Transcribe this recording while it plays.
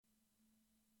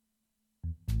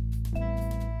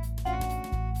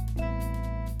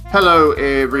Hello,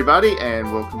 everybody,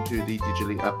 and welcome to the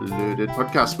Digitally Uploaded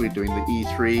podcast. We're doing the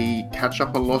E3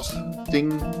 catch-up a lot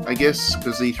thing, I guess,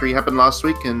 because E3 happened last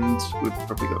week, and we've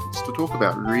probably got lots to talk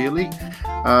about, really.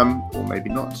 Or maybe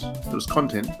not. There was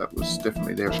content that was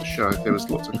definitely there at the show. There was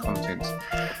lots of content.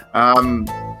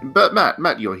 But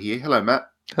Matt, you're here. Hello, Matt.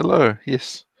 Hello,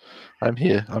 yes, I'm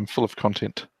here. I'm full of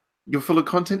content. You're full of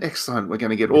content? Excellent. We're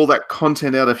going to get all that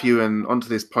content out of you and onto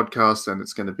this podcast, and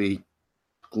it's going to be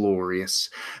glorious.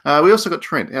 We also got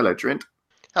Trent. Hello, Trent.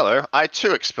 Hello. I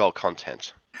too expel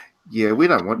content. Yeah, we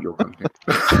don't want your content.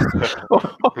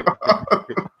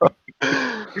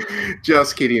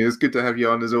 Just kidding. It's good to have you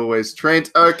on as always,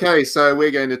 Trent. Okay, so we're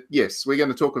going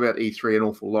to talk about E3 an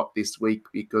awful lot this week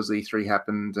because E3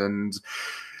 happened, and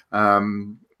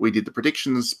we did the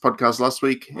predictions podcast last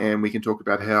week, and we can talk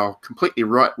about how completely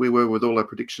right we were with all our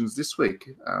predictions this week,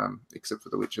 except for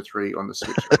The Witcher 3 on the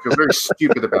Switch. I feel very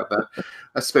stupid about that.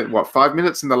 I spent, 5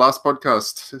 minutes in the last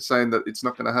podcast saying that it's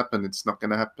not going to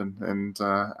happen, and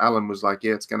Alan was like,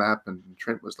 yeah, it's going to happen, and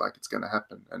Trent was like, it's going to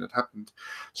happen, and it happened.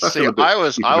 So I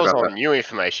was on new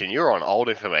information. You were on old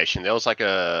information. There was like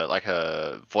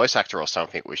a voice actor or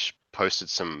something which posted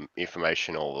some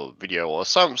information or video or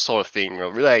some sort of thing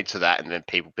related to that, and then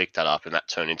people picked that up and that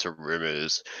turned into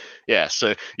rumors. Yeah,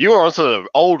 so you were onto the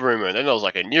old rumor and then there was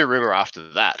like a new rumor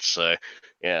after that. So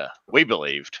yeah, we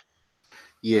believed.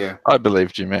 Yeah, I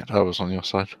believed you, Matt. I was on your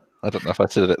side. I don't know if I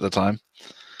said it at the time.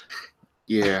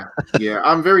 Yeah,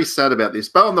 I'm very sad about this.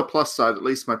 But on the plus side, at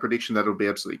least my prediction that it'll be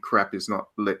absolutely crap is not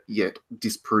yet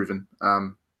disproven.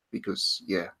 Because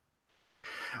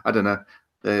I don't know.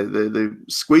 They're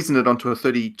squeezing it onto a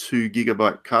 32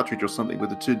 gigabyte cartridge or something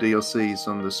with the 2 DLCs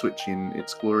on the Switch in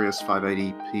its glorious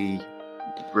 580p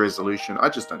resolution. I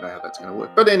just don't know how that's going to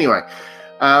work. But anyway,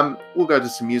 we'll go to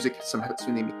some music, some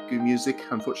Hatsune Miku music.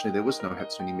 Unfortunately, there was no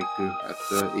Hatsune Miku at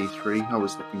the E3. I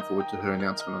was looking forward to her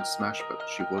announcement on Smash, but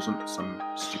she wasn't. Some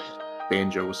stupid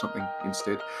banjo or something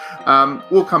instead.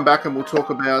 We'll come back and we'll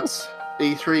talk about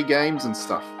E3 games and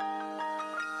stuff.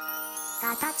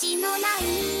 形のない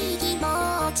気持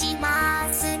ち忘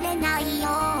れないよ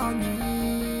うに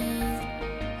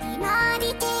決ま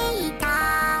りていた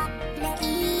レ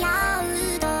イアウ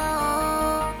トを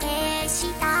消し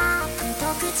た一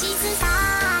口ずさ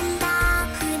んだ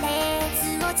フレー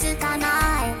ズを捕ま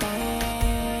えて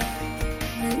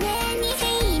胸に秘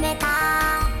めた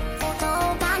言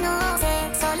葉のせ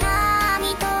空に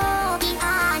飛び放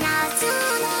つ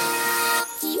の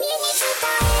君に伝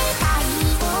えたい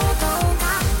こと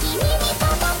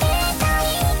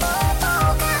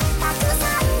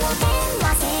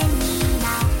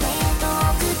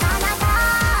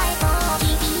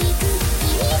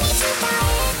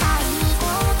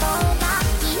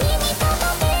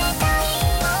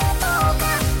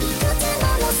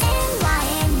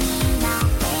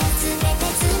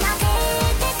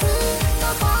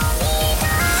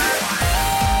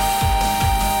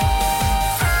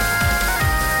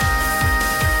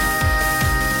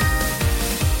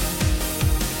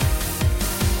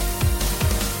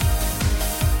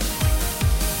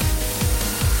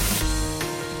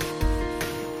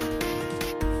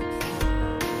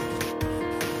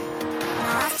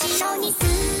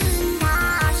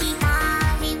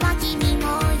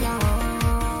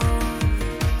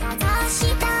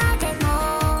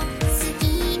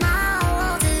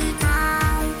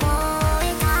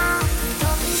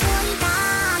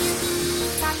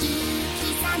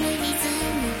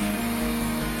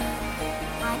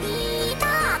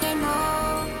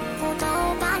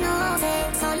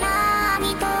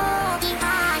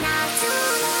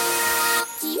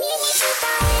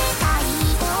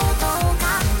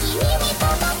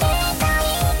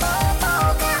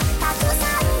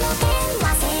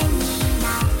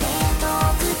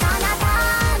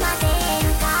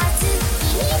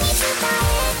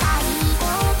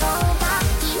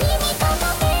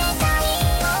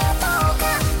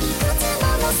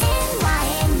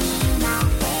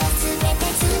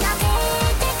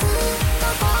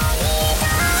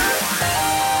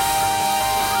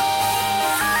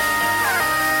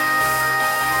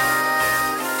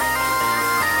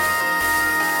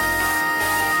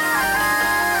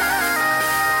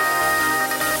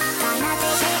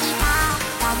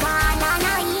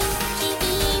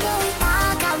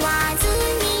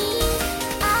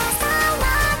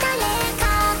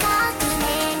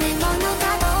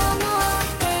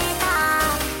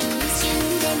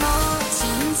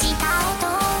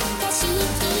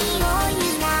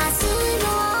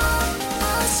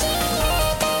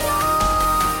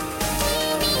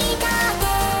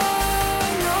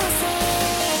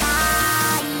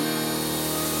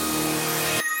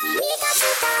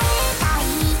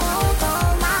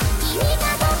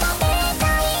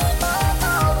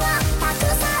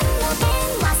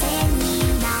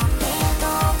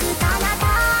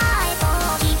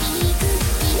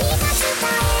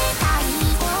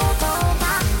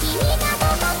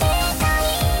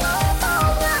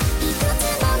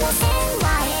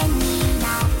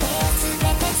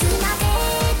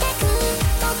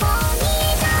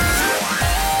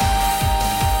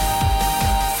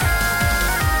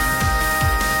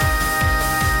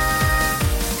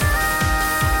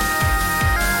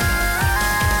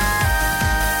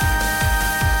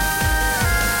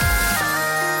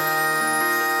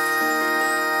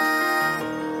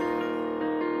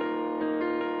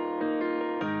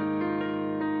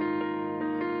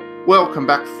Welcome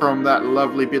back from that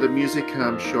lovely bit of music.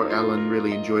 I'm sure Alan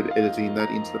really enjoyed editing that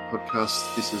into the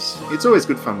podcast. It's always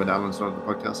good fun when Alan's not on the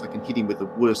podcast. I can hit him with the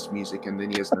worst music and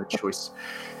then he has no choice.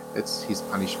 It's his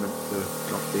punishment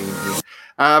for not being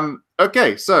here.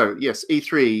 Okay, so yes,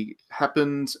 E3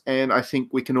 happened, and I think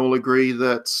we can all agree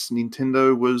that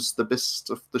Nintendo was the best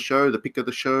of the show, the pick of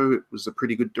the show. It was a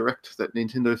pretty good direct that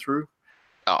Nintendo threw.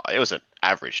 Oh, it was an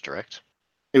average direct.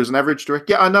 It was an average direct.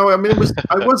 Yeah, I know. I mean, it was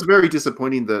very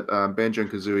disappointing that Banjo and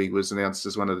Kazooie was announced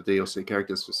as one of the DLC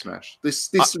characters for Smash. This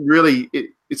really,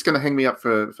 it's going to hang me up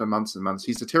for months and months.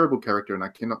 He's a terrible character, and I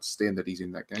cannot stand that he's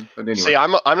in that game. But anyway. See,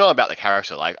 I'm not about the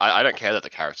character. Like, I don't care that the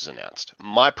character's announced.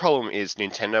 My problem is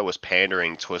Nintendo was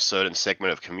pandering to a certain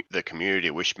segment of the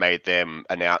community, which made them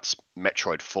announce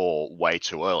Metroid 4 way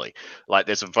too early. Like,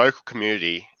 there's a vocal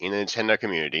community in the Nintendo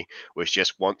community which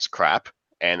just wants crap.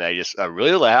 And they just are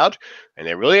really loud, and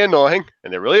they're really annoying,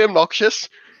 and they're really obnoxious,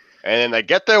 and then they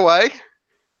get their way,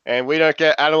 and we don't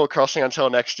get Animal Crossing until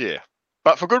next year.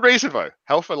 But for good reason, though.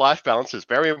 Health and life balance is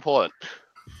very important.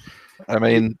 I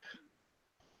mean,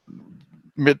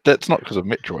 that's not because of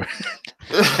Metroid.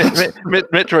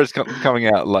 Metroid's coming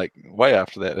out like way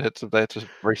after that. They had to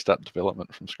restart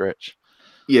development from scratch.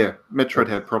 Yeah, Metroid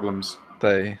had problems.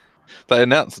 They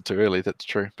announced it too early. That's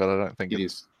true, but I don't think It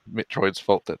is. Metroid's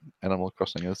fault that Animal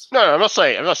Crossing is. No, I'm not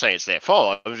saying it's their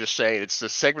fault. I'm just saying it's the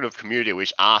segment of community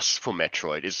which asks for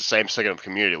Metroid. It's the same segment of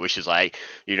community which is like,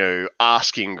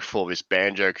 asking for this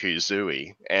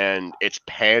Banjo-Kazooie, and it's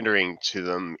pandering to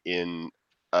them in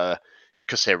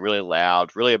because they're really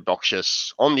loud, really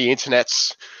obnoxious on the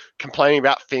internets, complaining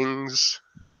about things.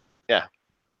 Yeah.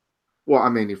 Well, I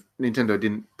mean, if Nintendo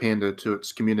didn't pander to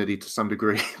its community to some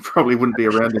degree, it probably wouldn't be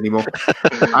around anymore.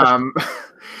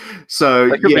 So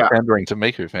they could yeah, be pandering to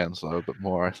Miku fans though a bit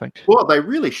more, I think. Well, they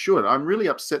really should. I'm really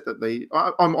upset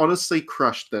that I'm honestly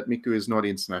crushed that Miku is not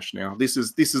in Smash now. This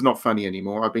is not funny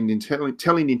anymore. I've been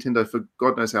telling Nintendo for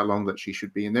God knows how long that she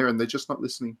should be in there, and they're just not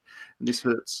listening. And this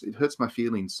hurts. It hurts my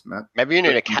feelings, Matt. Maybe you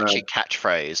need a catchy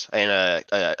catchphrase and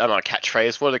not a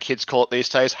catchphrase. What do the kids call it these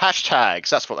days? Hashtags.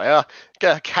 That's what they are.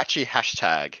 Get a catchy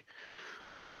hashtag.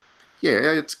 Yeah,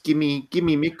 it's gimme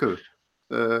Miku.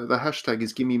 The hashtag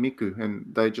is gimme Miku, and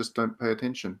they just don't pay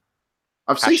attention.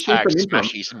 I've seen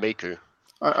Smashies Miku.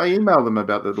 I email them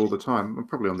about that all the time. I'm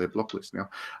probably on their block list now.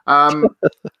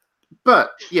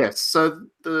 But yes, so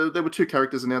there were two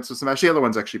characters announced for Smash. The other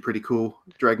one's actually pretty cool.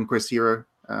 Dragon Quest Hero.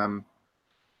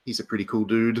 He's a pretty cool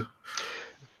dude.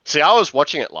 See, I was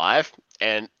watching it live,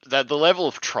 and the level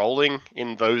of trolling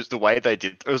in the way they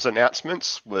did those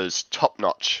announcements was top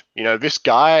notch. This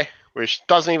guy, which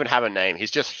doesn't even have a name,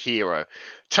 he's just Hero.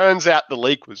 Turns out the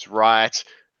leak was right.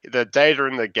 The data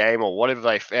in the game or whatever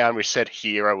they found, which said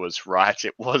Hero was right.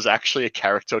 It was actually a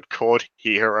character called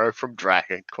Hero from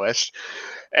Dragon Quest.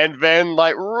 And then,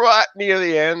 right near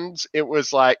the end, it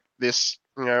was like this.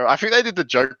 I think they did the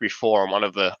joke before on one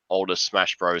of the older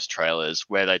Smash Bros. Trailers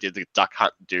where they did the Duck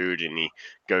Hunt dude and he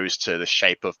goes to the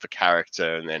shape of the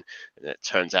character and then it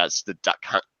turns out it's the Duck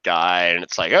Hunt guy and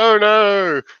it's like, oh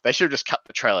no! They should have just cut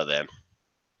the trailer then.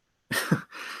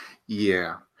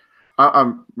 Yeah.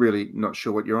 I'm really not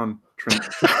sure what you're on, Trent.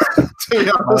 To be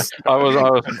honest.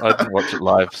 I didn't watch it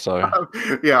live, so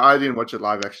yeah, I didn't watch it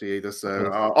live actually either.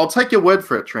 So I'll take your word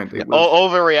for it, Trent. It was, all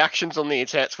the reactions on the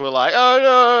internet were like, "Oh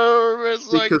no!"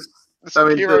 It's like this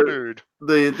Hero dude.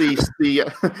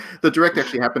 The direct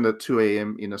actually happened at 2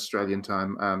 a.m. in Australian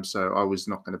time, so I was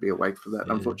not going to be awake for that,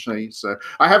 unfortunately. So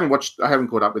I haven't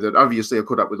caught up with it. Obviously, I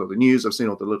caught up with all the news. I've seen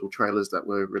all the little trailers that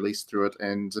were released through it,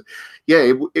 and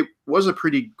yeah, it was a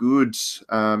pretty good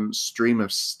stream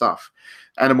of stuff.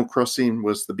 Animal Crossing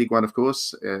was the big one, of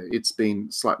course. It's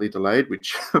been slightly delayed,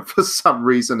 which for some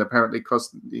reason apparently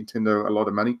cost Nintendo a lot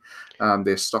of money.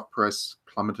 Their stock price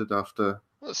plummeted after.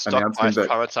 The stock price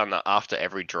plummets after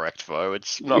every direct vote.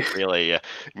 It's not really a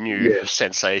new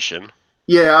sensation.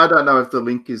 Yeah, I don't know if the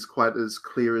link is quite as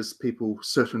clear as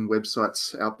certain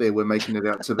websites out there were making it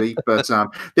out to be, but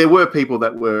there were people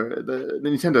that were the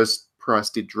Nintendo's price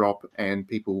did drop, and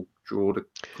people draw the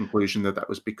conclusion that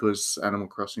was because Animal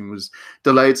Crossing was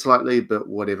delayed slightly, but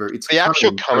whatever. The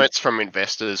actual comments from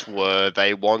investors were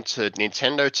they wanted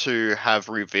Nintendo to have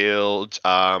revealed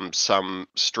some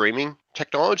streaming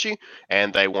technology,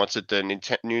 and they wanted the new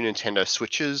Nintendo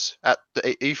Switches at the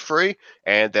E3,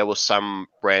 and there was some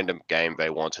random game they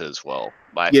wanted as well.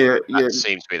 That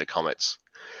seems to be the comments.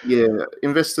 Yeah,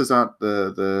 investors aren't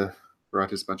the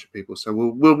brightest bunch of people, so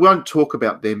we won't talk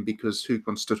about them because who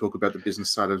wants to talk about the business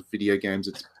side of video games?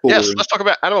 It's boring. Yes, let's talk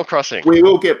about Animal Crossing.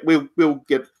 We'll get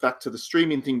back to the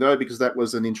streaming thing though, because that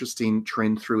was an interesting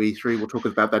trend through E3. We'll talk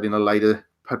about that in a later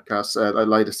podcast, a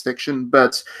later section.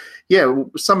 But yeah,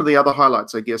 some of the other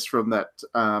highlights, I guess, from that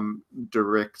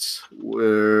direct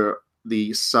were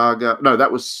the Saga. No,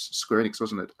 that was Square Enix,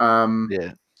 wasn't it?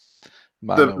 Yeah.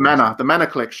 The Mana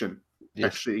collection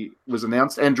actually was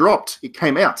announced and dropped. It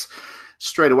came out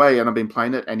straight away, and I've been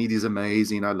playing it, and it is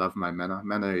amazing. I love my Mana.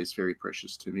 Mana is very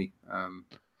precious to me.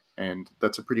 And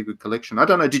that's a pretty good collection. I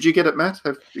don't know. Did you get it, Matt?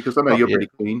 Because I know you're pretty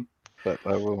keen. But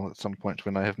I will at some point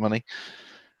when I have money.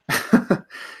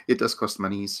 It does cost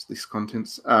money, these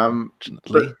contents.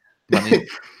 Fortunately, money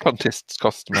contests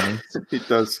cost money. It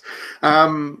does.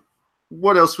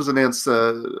 What else was announced?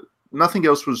 Nothing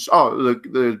else was. Oh,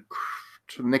 the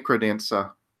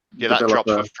Necrodancer. Yeah, that dropped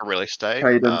for release day.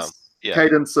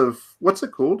 Cadence of what's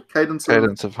it called? Cadence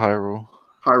of Hyrule.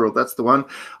 Hyrule, that's the one.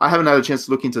 I haven't had a chance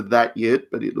to look into that yet,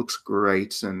 but it looks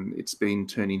great, and it's been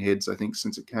turning heads, I think,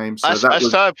 since it came. So I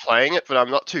started playing it, but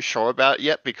I'm not too sure about it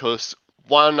yet because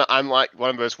one, I'm like one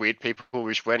of those weird people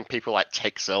which when people like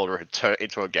take Zelda and turn it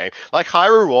into a game, like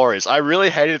Hyrule Warriors. I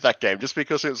really hated that game just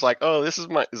because it was like, oh, this is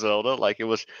my Zelda. Like I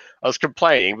was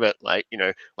complaining, but like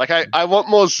like I want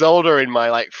more Zelda in my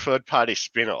like third-party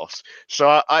spin-offs.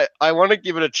 So I want to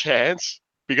give it a chance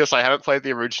because I haven't played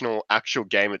the original actual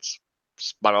game it's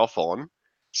spun off on,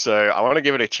 so I want to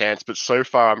give it a chance. But so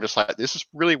far, I'm just like, this is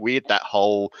really weird. That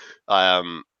whole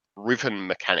rhythm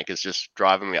mechanic is just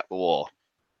driving me up the wall.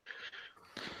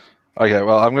 Okay,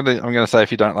 well, I'm gonna say if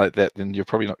you don't like that, then you're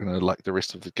probably not gonna like the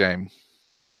rest of the game.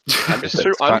 I'm just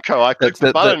too unco. I click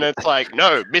the button, and it's like,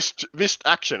 no, missed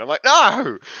action. I'm like,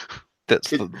 no.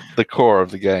 That's the core of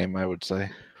the game, I would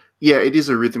say. Yeah, it is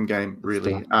a rhythm game,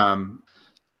 really.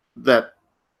 That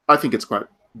I think it's quite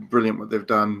brilliant what they've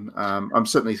done. I'm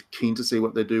certainly keen to see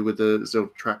what they do with the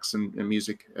Zelda tracks and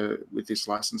music with this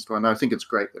licensed one. I think it's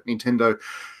great that Nintendo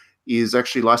is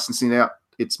actually licensing out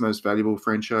its most valuable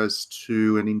franchise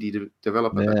to an indie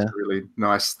developer. Yeah. That's a really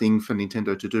nice thing for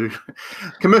Nintendo to do.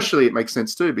 Commercially, it makes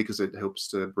sense too because it helps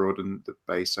to broaden the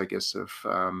base, I guess, of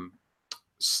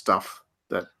stuff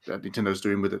that Nintendo's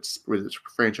doing with its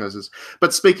franchises.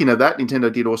 But speaking of that,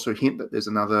 Nintendo did also hint that there's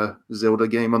another Zelda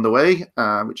game on the way,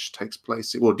 which takes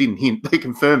place. Well, didn't hint; they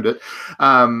confirmed it.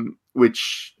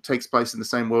 Which takes place in the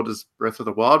same world as Breath of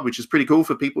the Wild, which is pretty cool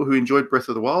for people who enjoyed Breath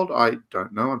of the Wild. I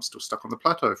don't know; I'm still stuck on the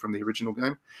plateau from the original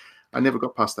game. I never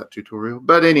got past that tutorial.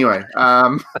 But anyway,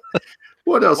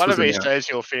 what else? One of these days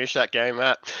you'll finish that game,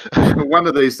 Matt. One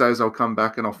of these days I'll come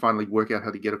back and I'll finally work out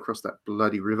how to get across that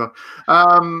bloody river.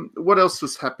 What else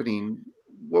was happening?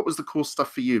 What was the cool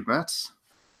stuff for you, Matt?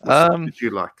 What did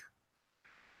you like?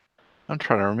 I'm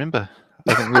trying to remember.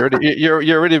 I think you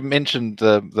already mentioned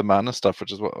the Mana stuff,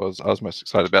 which is what I was most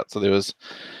excited about. So there was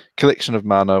Collection of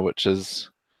Mana, which is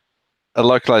a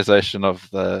localization of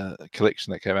the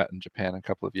collection that came out in Japan a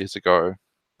couple of years ago,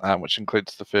 which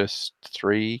includes the first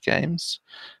 3 games.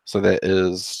 So that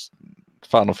is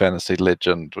Final Fantasy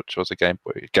Legend, which was a Game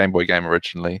Boy game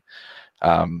originally,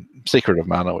 Secret of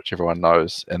Mana, which everyone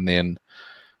knows, and then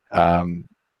the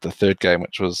 3rd game,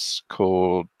 which was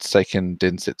called Seiken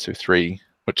Densetsu 3,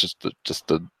 which is just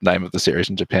the name of the series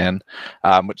in Japan,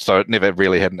 so it never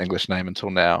really had an English name until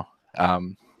now,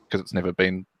 because it's never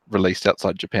been released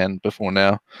outside Japan before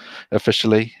now,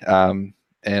 officially, and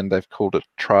they've called it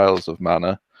Trials of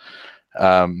Mana,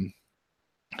 and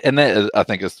that I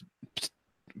think is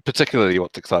particularly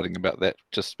what's exciting about that,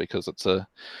 just because it's a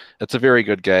very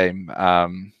good game,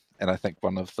 and I think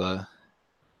one of the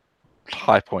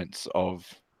high points of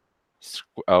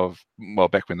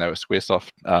back when they were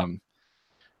SquareSoft,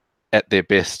 at their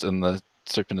best in the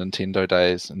Super Nintendo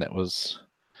days, and that was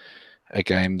a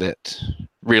game that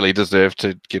really deserved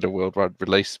to get a worldwide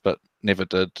release, but never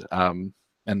did.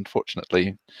 And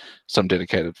fortunately, some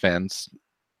dedicated fans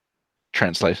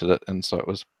translated it, and so it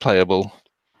was playable.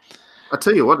 I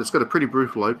tell you what, it's got a pretty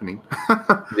brutal opening.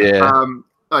 Yeah.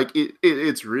 Like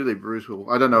it's really brutal.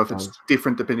 I don't know if it's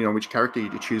different depending on which character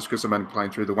you choose, because I'm only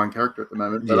playing through the one character at the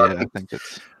moment. But yeah,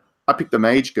 I picked the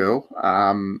mage girl,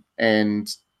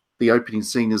 and the opening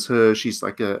scene is her. She's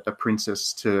like a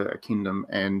princess to a kingdom,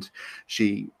 and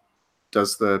she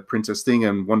does the princess thing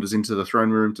and wanders into the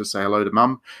throne room to say hello to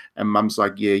Mum. And Mum's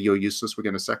like, "Yeah, you're useless. We're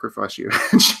going to sacrifice you."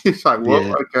 And she's like, "What?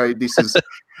 Yeah. Okay, this is."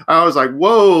 I was like,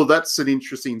 "Whoa, that's an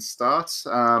interesting start."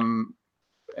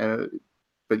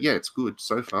 But yeah, it's good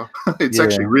so far. It's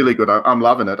actually really good. I'm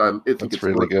loving it. I think it's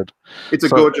really good. It's a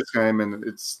gorgeous game, and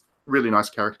it's really nice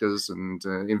characters and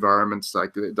environments.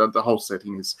 Like the whole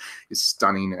setting is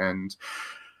stunning, and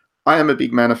I am a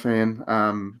big Mana fan,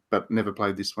 but never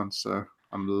played this one, so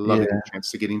I'm loving the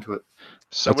chance to get into it.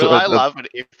 So will I love it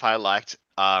if I liked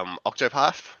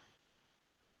Octopath?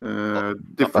 Very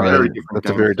different. It's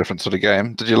a very different sort of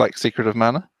game. Did you like Secret of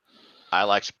Mana? I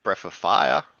liked Breath of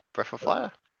Fire. Breath of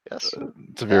Fire. Yes.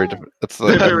 It's a very different. It's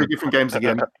They're very different games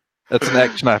again. It's an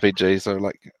action RPG. So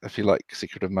like, if you like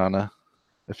Secret of Mana,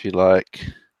 if you like,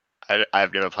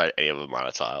 I've never played any of the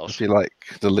Mana tiles. if you like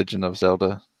The Legend of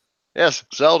Zelda, Yes,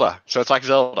 Zelda. So it's like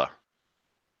Zelda.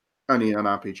 Only an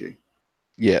RPG.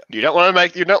 yeah, You don't want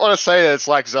to say that it's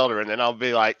like Zelda, and then I'll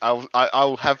be like,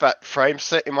 I'll have that frame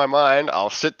set in my mind. I'll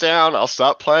sit down, I'll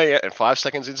start playing it, and 5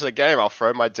 seconds into the game, I'll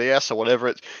throw my DS or whatever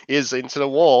it is into the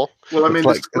wall. Well, I mean, It's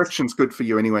like- this collection's good for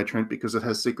you anyway, Trent, because it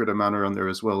has Secret of Mana on there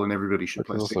as well, and everybody should it's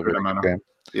play also a Secret very of good Mana. game.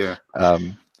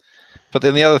 Yeah. But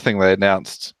then the other thing they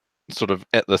announced sort of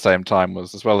at the same time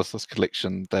was, as well as this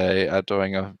collection, they are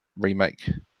doing a remake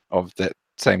of that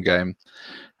same game.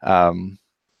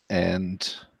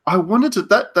 And I wanted to.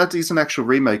 That is an actual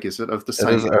remake, is it, of the it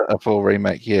same? is a full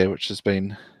remake, yeah, which has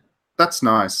been That's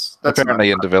nice. That's apparently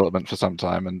nice. in development for some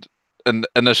time, and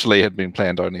initially had been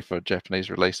planned only for Japanese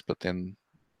release, but then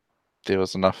there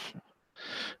was enough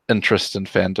interest and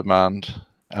fan demand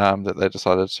that they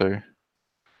decided to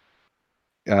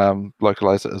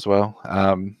localize it as well.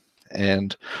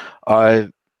 And I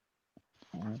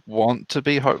want to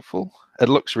be hopeful. It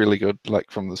looks really good, like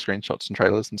from the screenshots and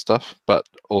trailers and stuff, but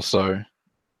also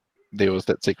there was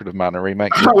that Secret of Mana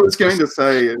remake. I was going to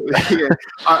say, yeah,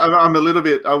 I'm a little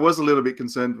bit. I was a little bit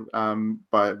concerned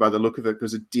by the look of it,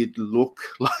 because it did look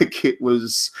like it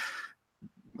was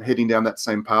heading down that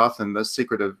same path, and the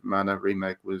Secret of Mana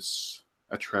remake was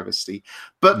a travesty.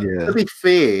 But Yeah.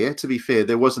 to be fair,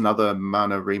 there was another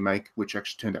Mana remake which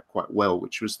actually turned out quite well,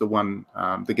 which was the one,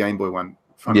 the Game Boy one.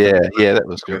 Yeah, that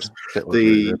was good. That was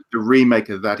really The good. remake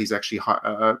of that is actually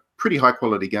a pretty high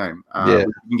quality game. Yeah.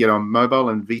 You can get on mobile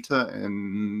and Vita,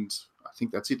 and I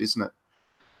think that's it, isn't it?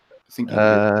 I think.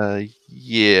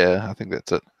 Yeah, I think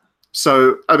that's it.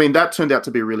 So, I mean, that turned out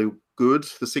to be really good.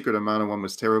 The Secret of Mana one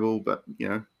was terrible, but,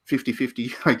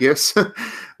 50-50, I guess,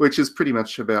 which is pretty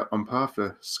much about on par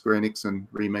for Square Enix and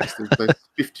remakes.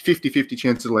 50-50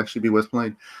 chance it'll actually be worth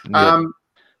playing. Yeah.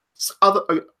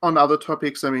 On other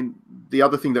topics, I mean, the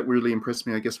other thing that really impressed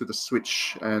me, I guess, with the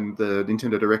Switch and the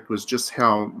Nintendo Direct was just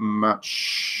how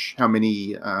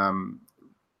many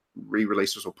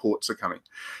re-releases or ports are coming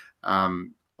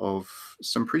of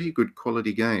some pretty good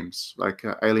quality games. Like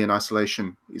Alien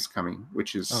Isolation is coming,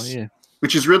 which is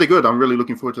really good. I'm really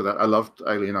looking forward to that. I loved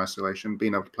Alien Isolation.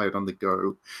 Being able to play it on the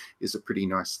go is a pretty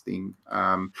nice thing.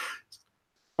 On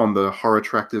the horror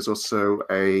track, there's also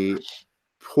a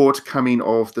port coming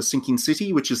of The Sinking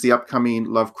City, which is the upcoming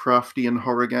Lovecraftian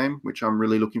horror game, which I'm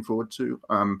really looking forward to.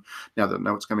 Now that I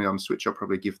know it's coming on Switch, I'll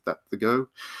probably give that the go.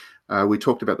 We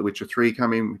talked about The Witcher 3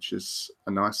 coming, which is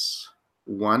a nice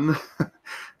one.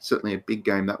 Certainly a big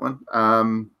game, that one.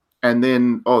 And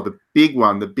then, the big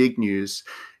one, the big news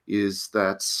is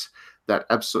that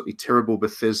absolutely terrible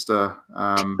Bethesda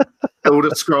Elder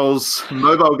Scrolls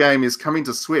mobile game is coming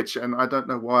to Switch, and I don't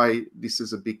know why this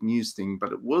is a big news thing,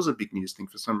 but it was a big news thing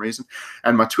for some reason.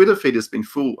 And my Twitter feed has been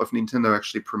full of Nintendo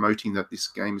actually promoting that this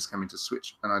game is coming to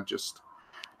Switch, and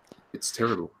it's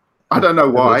terrible. I don't know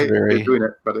why they're doing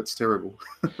it, but it's terrible.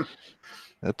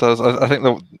 It does. I think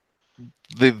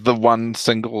the one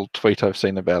single tweet I've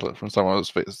seen about it from someone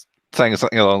was saying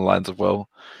something along the lines of, well,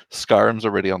 Skyrim's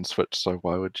already on Switch, so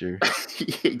why would you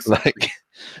exactly.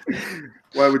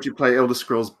 Why would you play Elder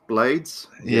Scrolls Blades?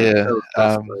 Yeah.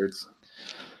 Blades.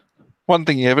 One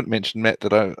thing you haven't mentioned, Matt,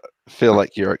 that I feel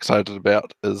like you're excited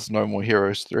about is No More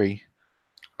Heroes 3.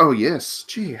 Oh, yes.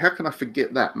 Gee, how can I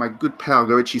forget that? My good pal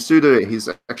Goichi Suda, he's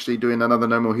actually doing another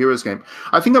No More Heroes game.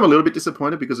 I think I'm a little bit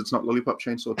disappointed because it's not Lollipop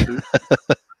Chainsaw 2.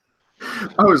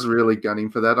 I was really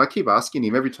gunning for that. I keep asking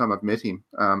him every time I've met him,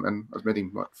 and I've met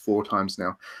him 4 times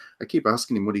now. I keep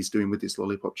asking him what he's doing with this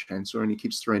Lollipop Chainsaw, and he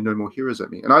keeps throwing No More Heroes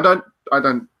at me. And I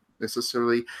don't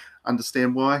necessarily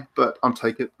understand why, but I'll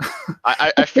take it.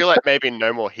 I feel like maybe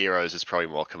No More Heroes is probably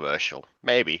more commercial.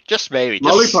 Maybe, just maybe.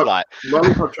 Lollipop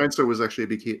Chainsaw was actually a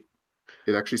big hit.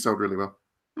 It actually sold really well.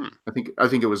 I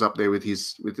think it was up there with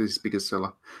his biggest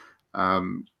seller.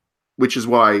 Which is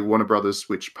why Warner Brothers,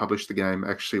 which published the game,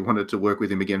 actually wanted to work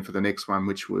with him again for the next one,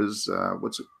 which was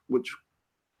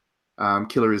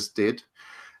Killer is Dead,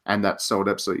 and that sold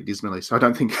absolutely dismally. So I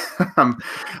don't think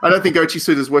Goichi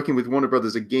Suda is working with Warner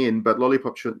Brothers again, but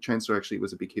Lollipop Chainsaw actually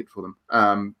was a big hit for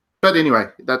them. But anyway,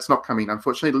 that's not coming,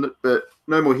 unfortunately. But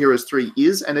No More Heroes 3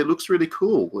 is, and it looks really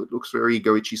cool. It looks very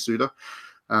Goichi Suda,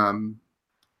 and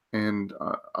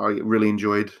I really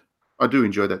enjoyed. I do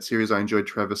enjoy that series. I enjoyed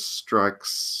Travis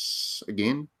Strikes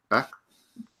Again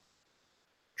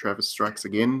Travis Strikes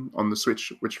Again on the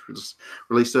Switch, which was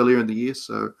released earlier in the year.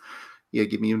 So, yeah,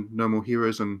 give me No More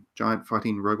Heroes and giant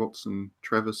fighting robots and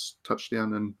Travis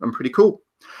touchdown, and I'm pretty cool.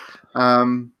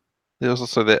 There was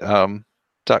also that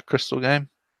Dark Crystal game.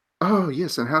 Oh,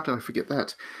 yes, and how did I forget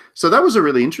that? So that was a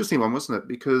really interesting one, wasn't it?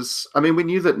 Because, I mean, we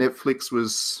knew that Netflix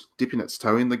was dipping its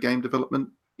toe in the game development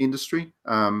industry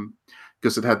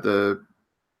because it had the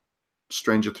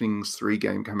Stranger Things 3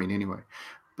 game coming anyway.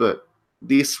 But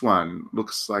this one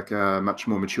looks like a much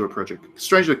more mature project.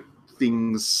 Stranger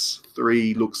Things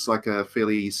 3 looks like a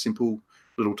fairly simple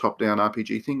little top-down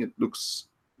RPG thing. It looks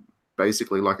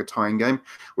basically like a tie-in game,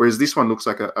 whereas this one looks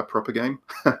like a proper game.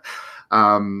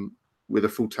 With a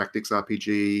full tactics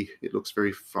RPG. It looks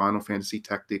very Final Fantasy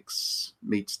Tactics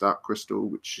meets Dark Crystal,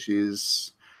 which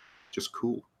is just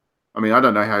cool. I mean, I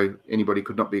don't know how anybody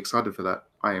could not be excited for that.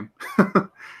 I am.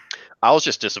 I was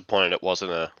just disappointed it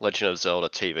wasn't a Legend of Zelda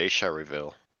TV show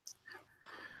reveal.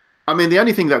 I mean, the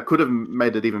only thing that could have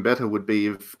made it even better would be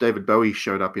if David Bowie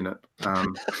showed up in it.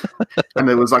 And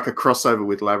there was like a crossover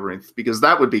with Labyrinth, because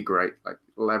that would be great. Like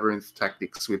Labyrinth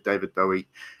Tactics with David Bowie.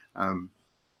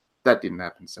 That didn't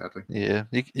happen, sadly. Yeah,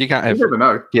 you can't have never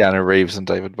know. Keanu Reeves and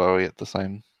David Bowie at the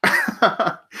same.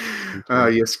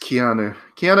 Yes, Keanu.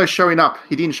 Keanu showing up.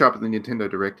 He didn't show up at the Nintendo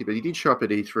Direct, but he did show up at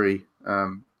E3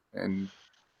 and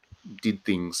did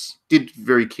things. Did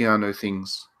very Keanu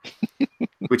things,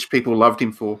 which people loved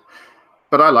him for.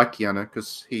 But I like Keanu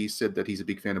because he said that he's a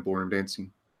big fan of ballroom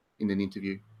dancing in an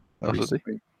interview. Oh, does he?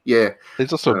 Yeah.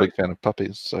 He's also a big fan of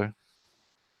puppies, so...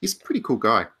 He's a pretty cool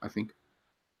guy, I think.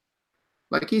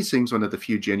 Like, he seems one of the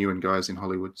few genuine guys in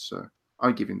Hollywood, so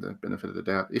I give him the benefit of the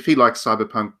doubt. If he likes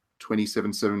Cyberpunk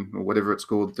 2077 or whatever it's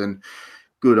called, then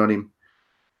good on him.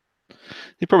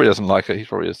 He probably doesn't like it. He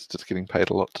probably is just getting paid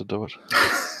a lot to do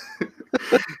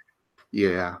it.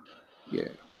 Yeah.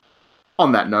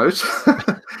 On that note,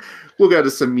 we'll go to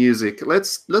some music.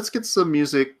 Let's get some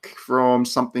music from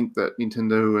something that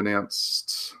Nintendo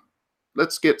announced.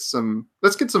 Let's get some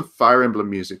Fire Emblem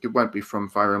music. It won't be from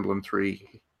Fire Emblem 3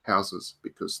 Houses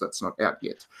because that's not out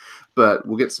yet, but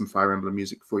we'll get some Fire Emblem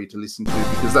music for you to listen to,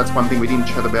 because that's one thing we didn't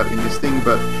chat about in this thing,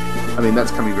 but I mean, that's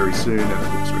coming very soon and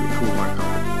it looks really cool. I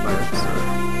can't wait to play it, so.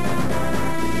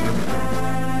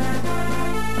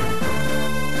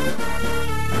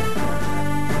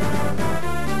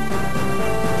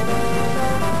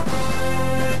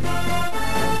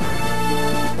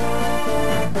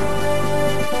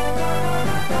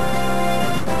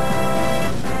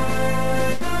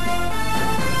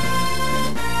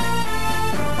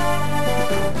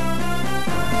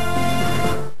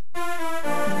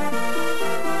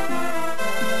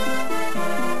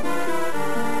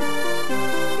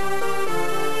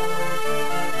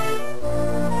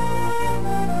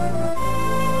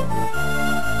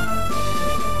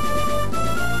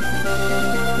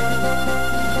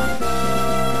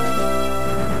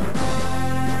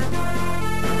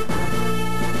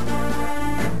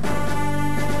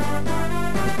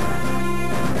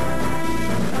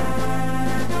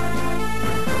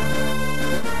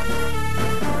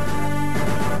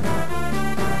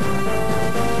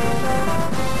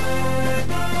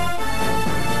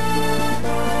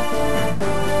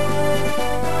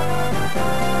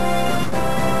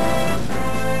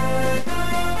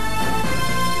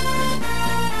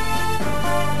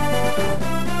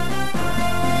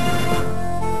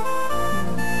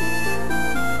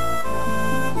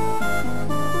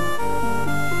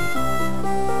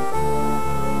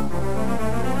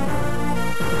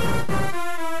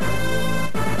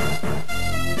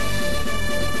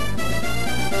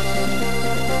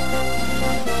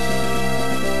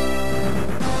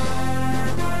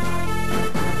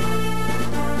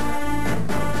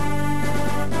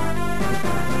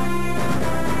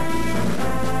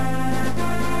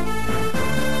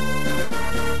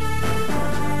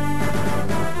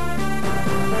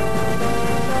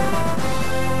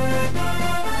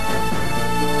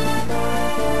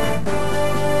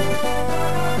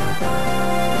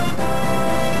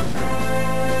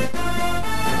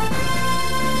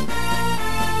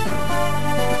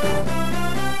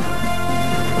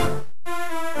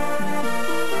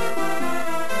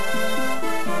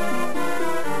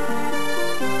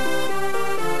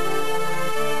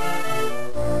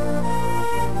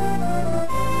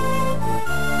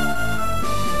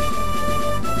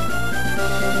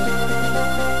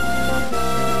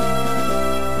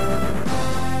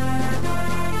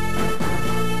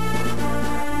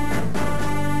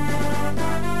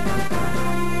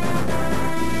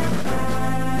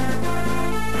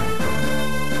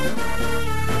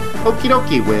 Okie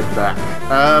dokie, we're back.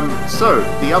 So,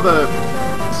 the other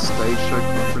stage show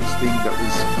conference thing that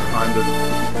was kind of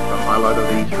the highlight of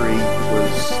E3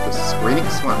 was the Square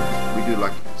Enix one. We do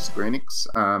like Square Enix.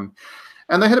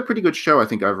 And they had a pretty good show, I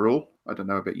think, overall. I don't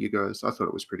know about you guys. I thought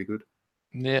it was pretty good.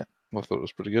 Yeah, I thought it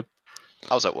was pretty good.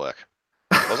 I was at work.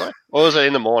 Was I? Or was it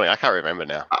in the morning? I can't remember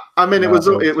now. I mean, it was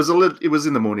in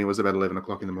the morning. It was about 11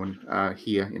 o'clock in the morning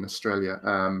here in Australia.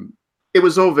 It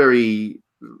was all very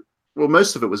well.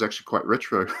 Most of it was actually quite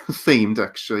retro themed.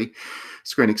 Actually,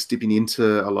 Square Enix dipping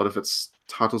into a lot of its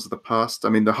titles of the past. I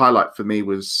mean, the highlight for me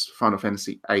was Final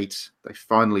Fantasy VIII. They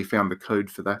finally found the code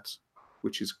for that,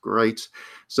 which is great.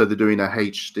 So they're doing a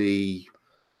HD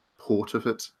port of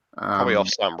it. Probably off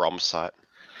some ROM site.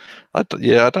 I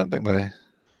don't think they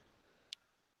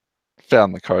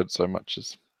found the code so much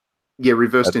as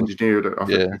reversed engineered it off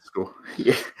a score.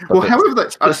 Yeah. But Well, however,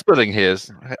 splitting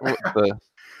hairs.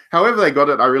 However they got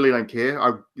it, I really don't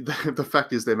care. The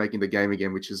fact is they're making the game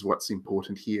again, which is what's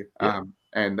important here. Yeah.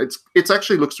 And it's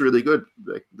actually looks really good.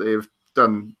 There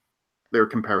are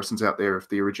comparisons out there of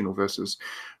the original versus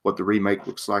what the remake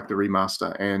looks like, the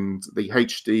remaster, and the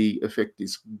HD effect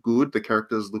is good. The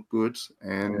characters look good,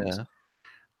 and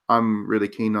I'm really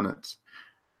keen on it.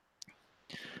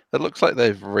 It looks like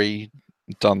they've redone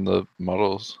the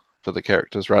models for the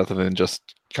characters rather than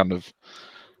just kind of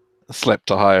slapped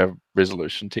a higher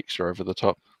resolution texture over the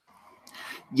top.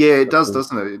 Yeah, it does,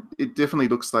 doesn't it? It definitely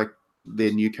looks like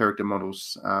their new character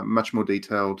models, much more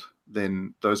detailed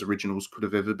than those originals could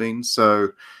have ever been. So,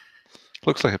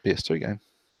 looks like a PS2 game.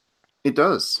 It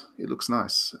does. It looks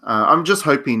nice. I'm just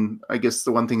hoping, I guess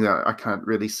the one thing that I can't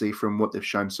really see from what they've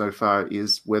shown so far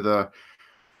is whether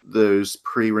those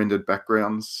pre-rendered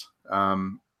backgrounds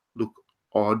look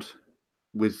odd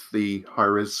with the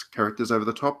high-res characters over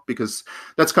the top, because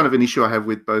that's kind of an issue I have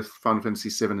with both Final Fantasy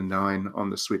 7 and 9 on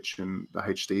the Switch and the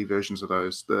HD versions of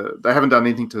those. They haven't done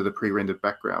anything to the pre-rendered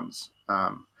backgrounds,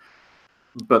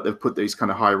 but they've put these kind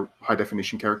of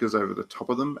high-definition characters over the top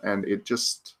of them, and it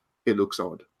looks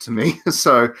odd to me.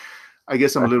 So I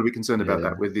guess I'm a little bit concerned about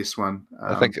that with this one.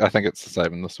 I think it's the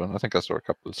same in this one. I think I saw a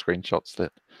couple of screenshots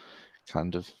that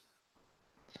kind of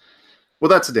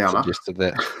that's a downer. Suggested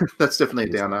that. That's definitely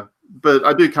a downer. But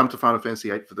I do come to Final Fantasy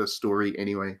VIII for the story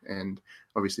anyway, and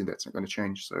obviously that's not going to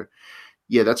change. So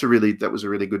yeah, that was a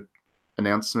really good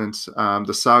announcement.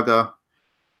 The Saga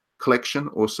collection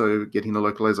also getting a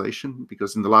localization,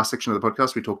 because in the last section of the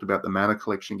podcast we talked about the Mana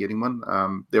collection getting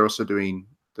one. They're also doing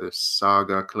the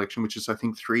Saga collection, which is I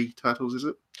think 3 titles, is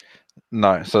it?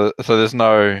 No, so there's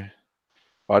no.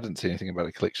 I didn't see anything about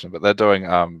a collection, but they're doing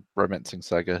Romancing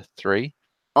Saga 3.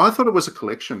 I thought it was a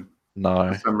collection.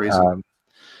 No, for some reason.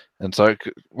 And so,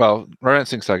 well,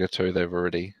 Romancing Saga 2 they've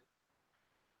already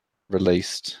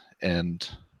released, and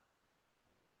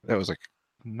that was like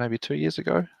maybe 2 years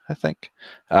ago, I think.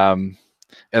 And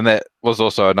that was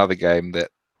also another game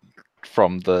that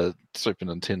from the Super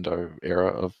Nintendo era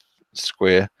of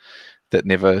Square that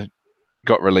never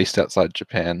got released outside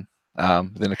Japan.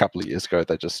 Then a couple of years ago,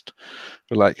 they just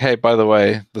were like, hey, by the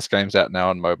way, this game's out now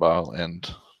on mobile,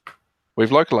 and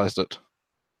we've localized it.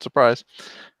 Surprise.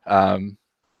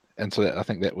 And so I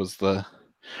think that was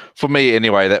for me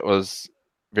anyway, that was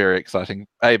very exciting.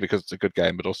 A, because it's a good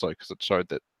game, but also because it showed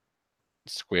that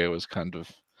Square was kind of,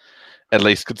 at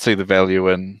least could see the value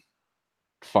in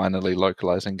finally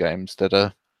localizing games that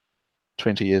are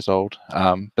 20 years old.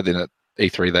 But then at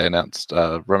E3 they announced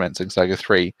Romancing Saga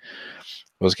 3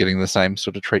 was getting the same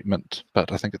sort of treatment,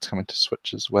 but I think it's coming to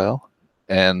Switch as well.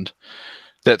 And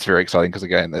that's very exciting because,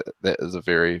 again, that is a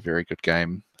very, very good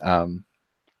game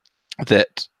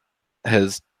that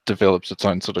has developed its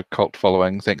own sort of cult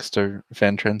following thanks to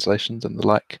fan translations and the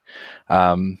like.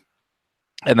 And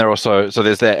there's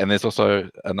that, and there's also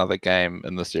another game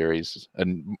in the series, a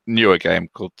newer game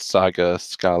called Saga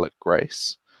Scarlet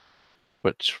Grace,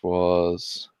 which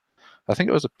was, I think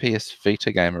it was a PS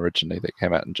Vita game originally that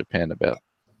came out in Japan about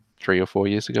 3 or 4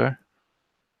 years ago,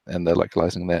 and they're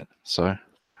localizing that. So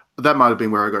that might have been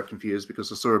where I got confused,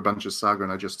 because I saw a bunch of Saga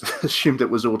and I just assumed it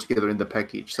was all together in the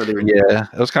package. So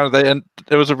it was kind of and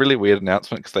it was a really weird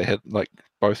announcement because they had like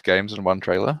both games in one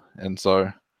trailer, and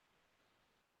so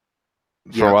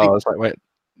for a while I was like, wait,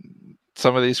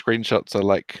 some of these screenshots are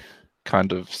like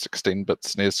kind of 16-bit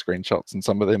SNES screenshots, and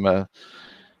some of them are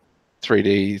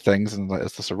 3D things, and like,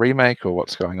 is this a remake or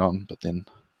what's going on? But then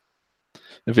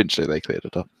eventually they cleared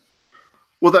it up.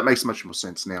 Well, that makes much more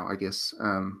sense now, I guess.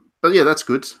 But yeah, that's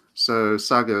good. So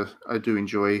Saga, I do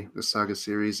enjoy the Saga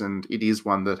series, and it is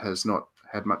one that has not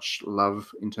had much love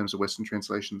in terms of Western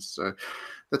translations. So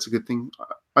that's a good thing.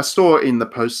 I saw in the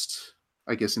post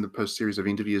series of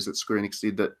interviews that Square Enix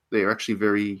did that they're actually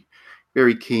very,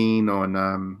 very keen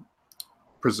on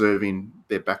preserving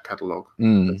their back catalogue.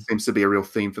 Mm. That seems to be a real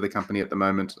theme for the company at the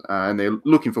moment, and they're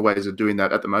looking for ways of doing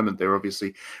that. At the moment, they're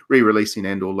obviously re-releasing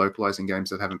and or localizing games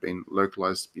that haven't been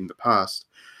localized in the past,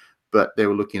 but they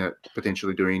were looking at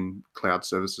potentially doing cloud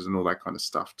services and all that kind of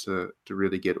stuff to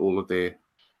really get all of their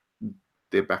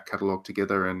back catalogue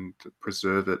together and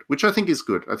preserve it, which I think is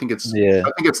good. I think it's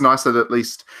nice that at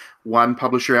least one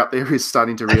publisher out there is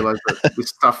starting to realize that this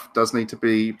stuff does need to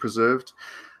be preserved.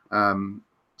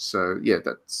 So yeah,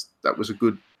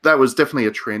 that was definitely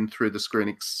a trend through the Square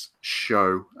Enix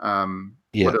show.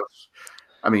 What else?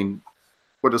 I mean,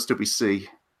 what else did we see?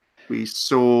 We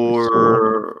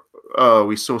saw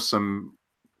some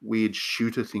weird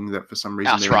shooter thing that for some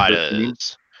reason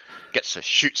Outriders gets to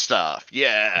shoot stuff.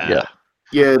 Yeah.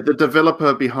 Yeah, the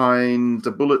developer behind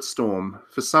the Bulletstorm,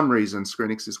 for some reason, Square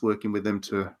Enix is working with them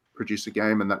to produce a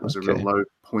game, and that was a real low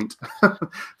point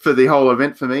for the whole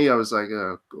event for me. I was like,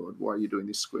 oh, God, why are you doing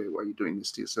this, Square? Why are you doing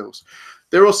this to yourselves?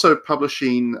 They're also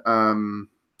publishing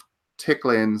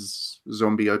Techland's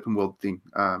zombie open world thing,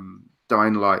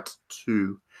 Dying Light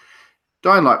 2.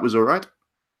 Dying Light was all right.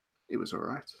 It was all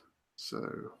right.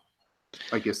 So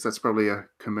I guess that's probably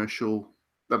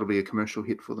that'll be a commercial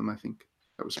hit for them, I think.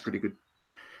 That was pretty good.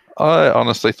 I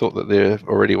honestly thought that there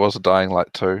already was a Dying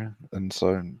Light 2, and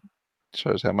so it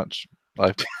shows how much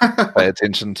I pay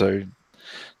attention to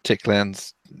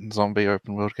Techland's zombie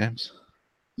open world games.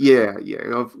 Yeah.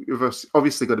 You've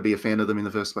obviously got to be a fan of them in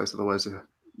the first place, otherwise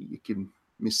you can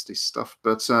miss this stuff.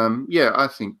 But yeah, I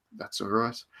think that's all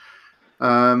right.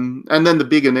 And then the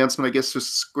big announcement, I guess, for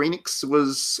Square Enix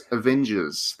was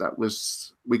Avengers.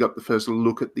 We got the first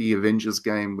look at the Avengers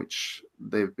game, which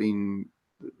the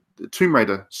Tomb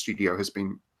Raider studio has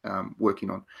been working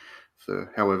on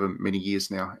for however many years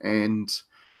now. And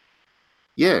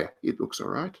yeah, it looks all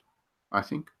right, I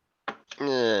think.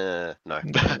 No.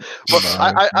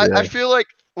 I feel like,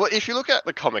 well, if you look at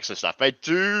the comics and stuff, they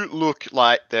do look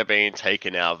like they're being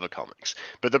taken out of the comics.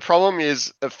 But the problem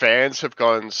is the fans have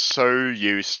gotten so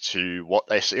used to what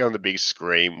they see on the big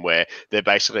screen where they're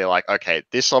basically like, okay,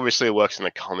 this obviously works in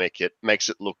the comic. It makes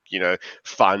it look,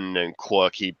 fun and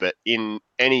quirky. But in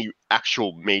any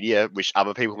actual media which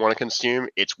other people want to consume,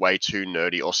 it's way too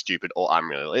nerdy or stupid or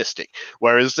unrealistic.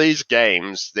 Whereas these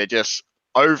games, they're just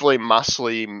overly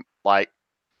muscly, like,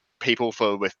 people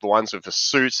with the ones with the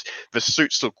suits. The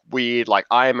suits look weird. Like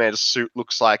Iron Man's suit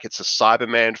looks like it's a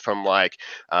Cyberman from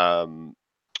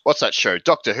what's that show?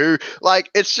 Doctor Who.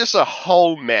 Like, it's just a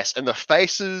whole mess. And the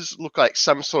faces look like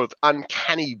some sort of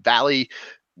uncanny valley.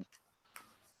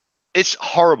 It's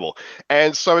horrible.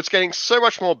 And so it's getting so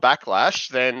much more backlash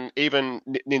than even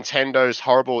Nintendo's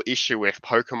horrible issue with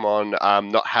Pokemon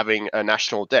not having a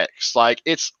national dex. Like,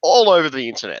 it's all over the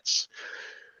internet.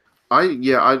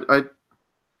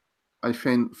 I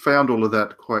found all of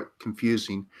that quite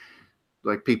confusing,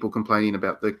 like people complaining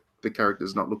about the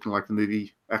characters not looking like the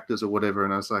movie actors or whatever.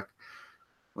 And I was like,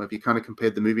 well, if you kind of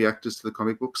compared the movie actors to the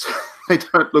comic books, they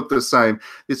don't look the same.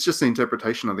 It's just the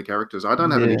interpretation of the characters. I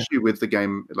don't have an issue with the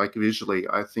game, like visually.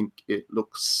 I think it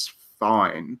looks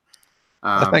fine.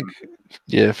 I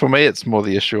think, for me, it's more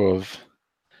the issue of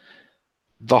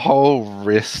the whole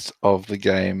rest of the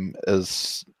game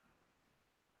is...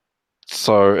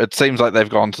 So it seems like they've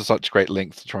gone to such great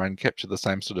lengths to try and capture the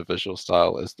same sort of visual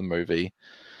style as the movie,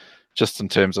 just in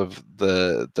terms of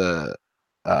the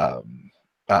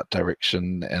art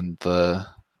direction and the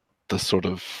sort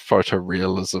of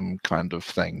photorealism kind of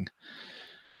thing.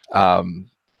 And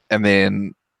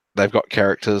then they've got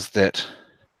characters that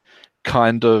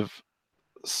kind of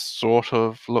sort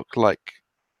of look like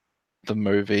the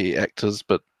movie actors,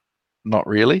 but not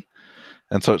really.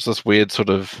 And so it's this weird sort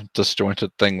of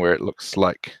disjointed thing where it looks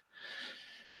like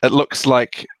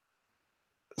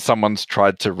someone's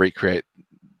tried to recreate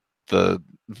the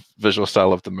visual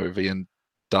style of the movie and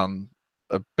done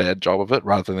a bad job of it,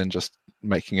 rather than just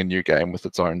making a new game with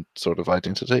its own sort of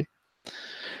identity.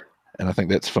 And I think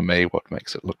that's, for me, what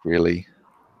makes it look really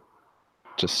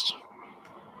just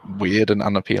weird and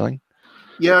unappealing.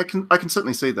 Yeah, I can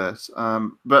certainly see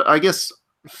that. But I guess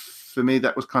for me,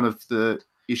 that was kind of the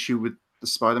issue with the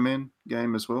Spider-Man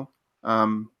game as well.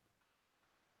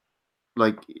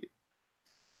 Like,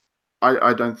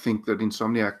 I don't think that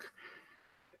Insomniac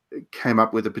came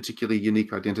up with a particularly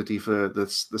unique identity for the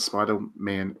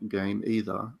Spider-Man game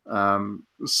either.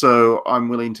 So I'm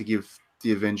willing to give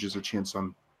the Avengers a chance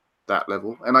on that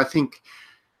level. And I think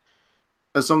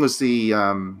as long as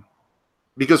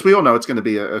because we all know it's going to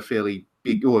be a fairly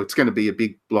big, or it's going to be a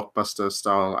big blockbuster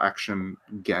style action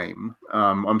game.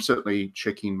 I'm certainly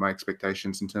checking my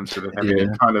expectations in terms of it having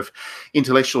any kind of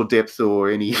intellectual depth or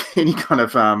any kind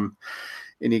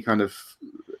of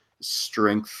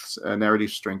strength,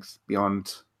 narrative strength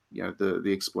beyond the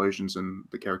explosions and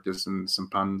the characters and some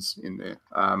puns in there.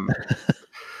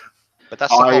 But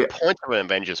that's the whole point of an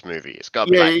Avengers movie. It's got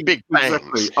to be like big bangs.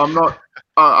 Exactly.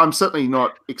 I'm certainly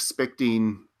not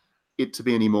expecting it to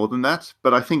be any more than that,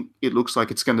 but I think it looks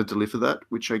like it's going to deliver that,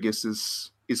 which I guess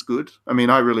is good. I mean,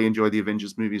 I really enjoy the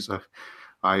Avengers movies.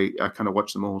 I kind of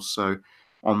watch them all, so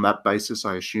on that basis,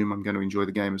 I assume I'm going to enjoy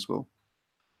the game as well.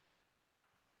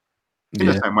 In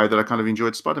the same way that I kind of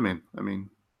enjoyed Spider-Man. I mean,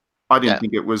 I didn't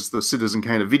think it was the Citizen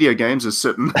Kane of video games, as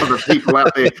certain other people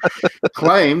out there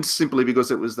claimed, simply because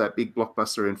it was that big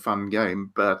blockbuster and fun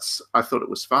game. But I thought it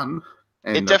was fun.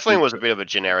 And it definitely was a bit of a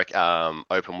generic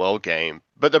open world game.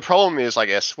 But the problem is, I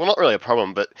guess, well, not really a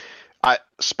problem, but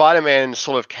Spider-Man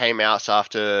sort of came out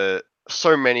after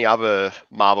so many other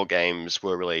Marvel games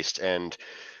were released, and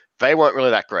they weren't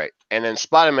really that great. And then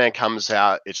Spider-Man comes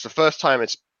out. It's the first time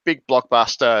it's big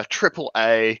blockbuster,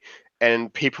 AAA,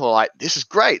 and people are like, this is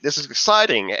great, this is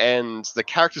exciting, and the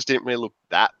characters didn't really look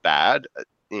that bad.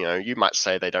 You might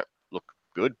say they don't look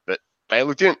good, but they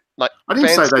didn't like. I didn't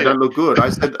say they don't look good.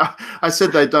 I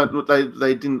said they don't.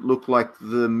 They didn't look like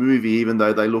the movie, even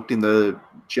though they looked in the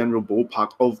general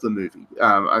ballpark of the movie.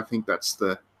 I think that's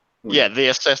the the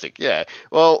aesthetic. Yeah.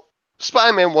 Well,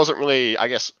 Spider-Man wasn't really, I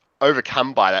guess,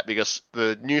 overcome by that because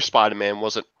the new Spider-Man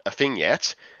wasn't a thing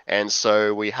yet, and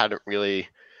so we hadn't really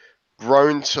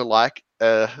grown to like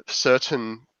a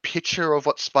certain picture of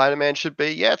what Spider-Man should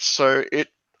be yet. So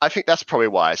I think that's probably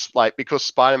why. It's like because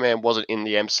Spider-Man wasn't in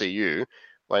the MCU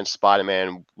when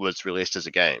Spider-Man was released as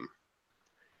a game.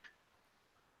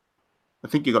 I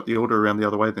think you got the order around the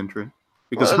other way then, Drew.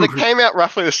 Because they came out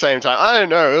roughly the same time. I don't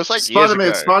know. It was like years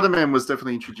ago. Spider-Man was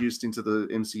definitely introduced into the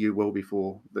MCU well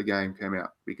before the game came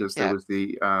out because there was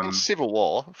the Civil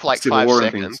War for like Civil 5 War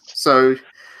seconds. So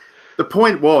the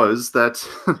point was that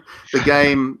the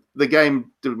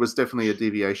game was definitely a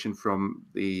deviation from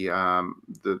the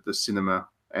cinema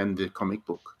and the comic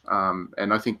book,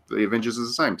 and I think the Avengers is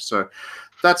the same. So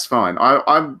that's fine.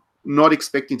 I'm not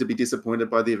expecting to be disappointed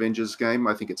by the Avengers game.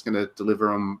 I think it's going to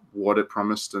deliver on what it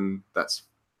promised, and that's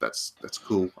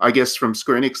cool. I guess from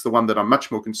Square Enix, the one that I'm much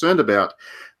more concerned about,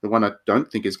 the one I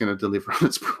don't think is going to deliver on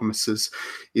its promises,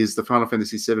 is the Final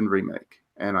Fantasy VII remake.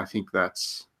 And I think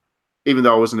that's, even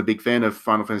though I wasn't a big fan of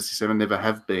Final Fantasy VII, never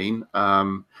have been,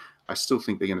 I still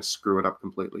think they're going to screw it up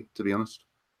completely, to be honest,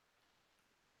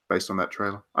 based on that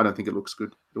trailer. I don't think it looks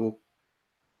good at all.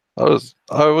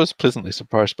 I was pleasantly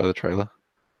surprised by the trailer.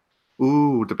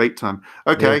 Ooh, debate time.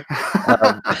 Okay.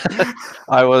 Yeah.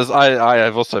 I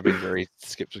have also been very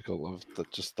skeptical of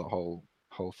the whole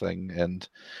thing, and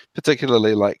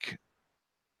particularly like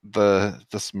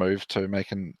this move to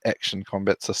make an action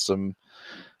combat system.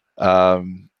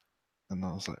 And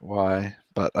I was like, why?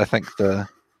 But I think the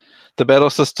battle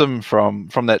system from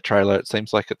that trailer, it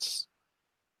seems like it's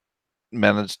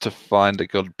managed to find a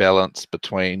good balance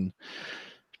between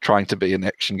trying to be an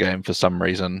action game for some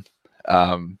reason,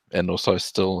 and also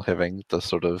still having the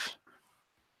sort of,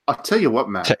 I'll tell you what,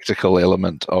 Matt, tactical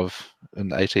element of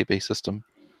an ATB system.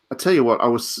 I'll tell you what,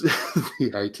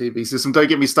 the ATB system, don't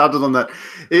get me started on that.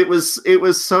 It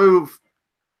was so,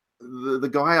 the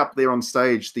guy up there on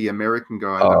stage, the American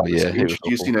guy, was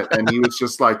introducing it, and he was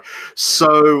just like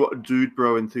so dude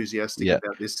bro enthusiastic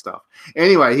about this stuff.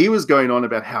 Anyway, he was going on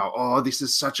about how, this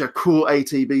is such a cool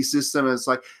ATB system. And it's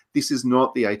like, this is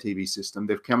not the ATB system.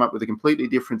 They've come up with a completely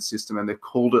different system, and they've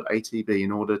called it ATB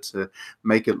in order to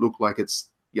make it look like it's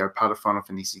part of Final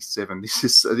Fantasy VII. This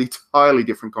is an entirely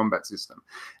different combat system.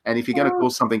 And if you're going to call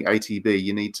something ATB,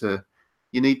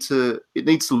 it needs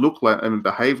to look like and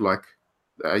behave like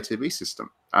the ATB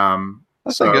system. I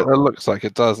think it looks like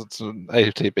it does. It's an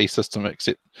ATB system,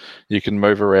 except you can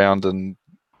move around and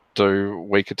do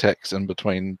weak attacks in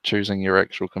between choosing your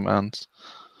actual commands.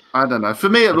 I don't know. For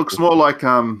me, it looks more like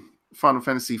Final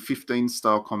Fantasy 15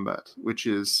 style combat, which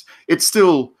is it's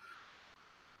still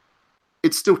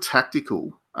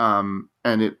tactical, and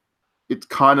it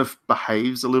kind of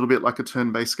behaves a little bit like a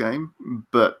turn-based game,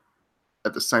 but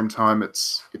at the same time,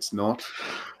 it's not.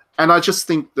 And I just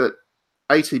think that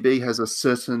ATB has a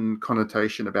certain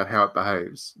connotation about how it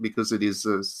behaves because it is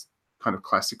a kind of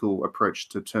classical approach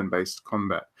to turn-based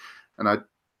combat, and I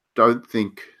don't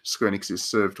think Square Enix is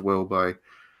served well by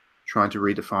trying to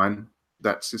redefine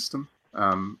that system.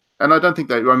 And I don't think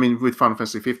with Final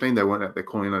Fantasy 15, they weren't out there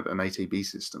calling it an ATB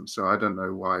system. So I don't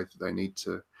know why they need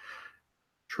to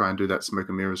try and do that smoke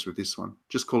and mirrors with this one.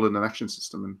 Just call it an action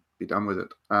system and be done with it.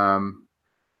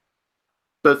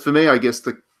 But for me, I guess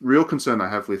the real concern I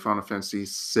have with Final Fantasy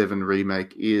VII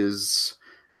Remake is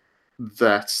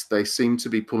that they seem to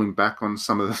be pulling back on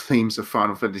some of the themes of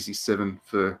Final Fantasy VII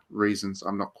for reasons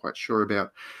I'm not quite sure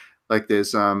about. Like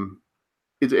there's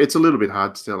it's a little bit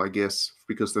hard to tell, I guess,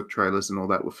 because the trailers and all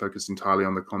that were focused entirely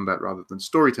on the combat rather than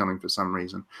storytelling for some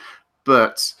reason.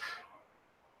 But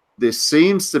there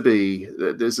seems to be,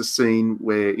 there's a scene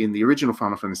where in the original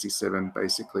Final Fantasy VII,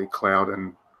 basically Cloud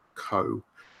and Co.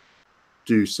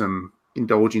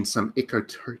 indulge in some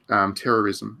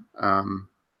eco-terrorism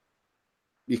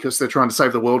because they're trying to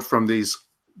save the world from these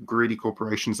greedy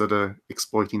corporations that are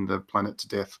exploiting the planet to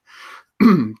death,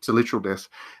 to literal death.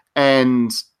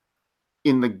 And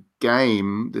in the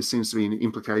game, there seems to be an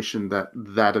implication that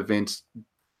that event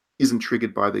isn't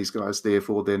triggered by these guys,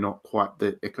 therefore they're not quite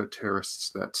the eco-terrorists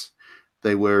that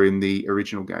they were in the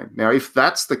original game. Now, if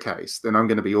that's the case, then I'm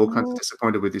going to be all kinds of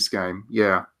disappointed with this game.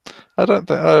 Yeah. I don't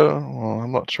think...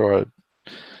 I'm not sure.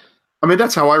 I mean,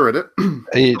 that's how I read it.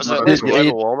 Was it less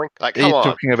global warming? Like, come on.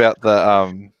 Talking about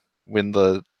the when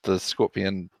the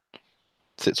Scorpion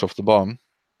sets off the bomb.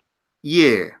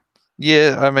 Yeah.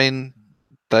 Yeah, I mean,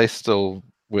 they still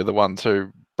were the ones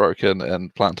who broke in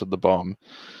and planted the bomb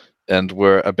and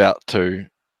were about to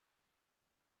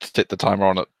set the timer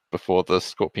on it before the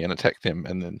Scorpion attacked them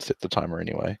and then set the timer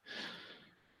anyway.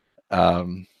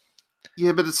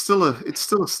 Yeah, but it's still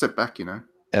a step back, you know.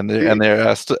 And there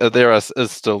is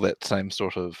still that same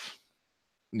sort of.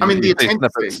 I mean, the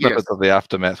snippets of the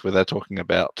aftermath where they're talking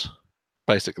about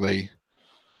basically,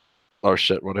 oh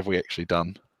shit, what have we actually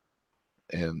done?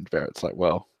 And Barrett's like,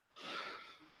 well,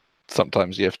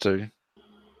 sometimes you have to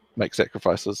make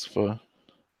sacrifices for.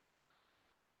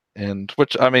 And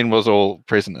which, I mean, was all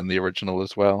present in the original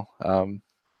as well.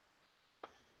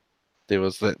 There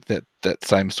was that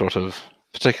same sort of,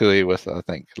 particularly with, I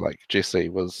think, like Jesse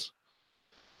was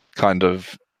kind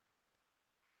of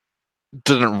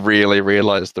didn't really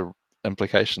realize the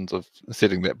implications of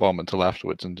setting that bomb until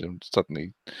afterwards, and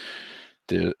suddenly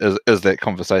there is that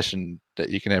conversation that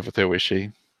you can have with her where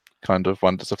she kind of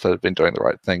wonders if they've been doing the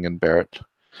right thing, and Barrett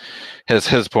has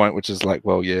his point, which is like,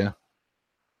 well, yeah.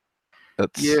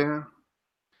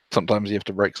 Sometimes you have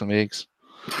to break some eggs.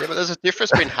 Yeah, but there's a difference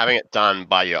between having it done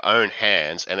by your own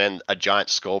hands and then a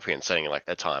giant scorpion setting like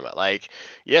the timer. Like,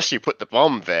 yes, you put the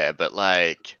bomb there, but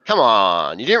like, come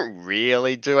on, you didn't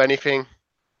really do anything.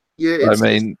 Yeah,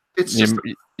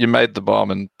 you made the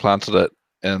bomb and planted it,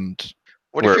 and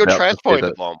what if you're transporting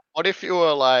the bomb? What if you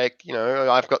were like,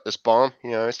 I've got this bomb,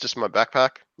 it's just in my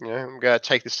backpack, I'm gonna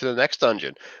take this to the next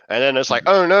dungeon, and then it's like,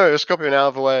 oh no, scorpion out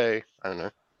of the way. I don't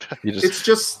know. It's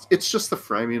just the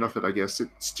framing of it, I guess.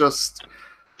 It's just,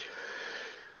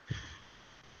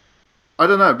 I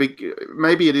don't know.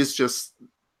 Maybe it is just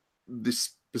this,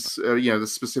 the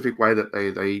specific way that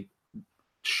they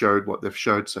showed what they've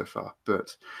showed so far.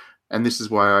 And this is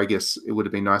why I guess it would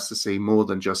have been nice to see more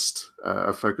than just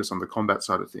a focus on the combat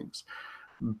side of things.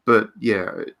 But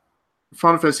yeah,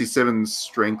 Final Fantasy VII's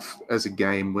strength as a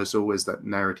game was always that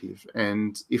narrative,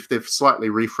 and if they've slightly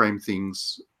reframed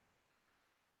things,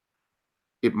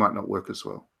 it might not work as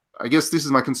well. I guess this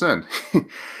is my concern.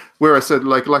 Where I said,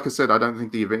 like I said, I don't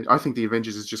think I think the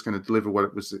Avengers is just going to deliver what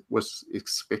it was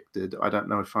expected. I don't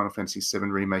know if Final Fantasy VII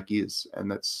Remake is,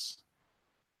 and that's.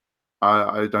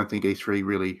 I don't think E3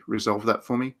 really resolved that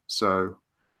for me. So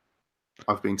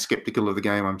I've been skeptical of the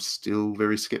game. I'm still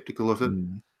very skeptical of it.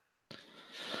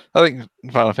 I think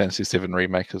Final Fantasy VII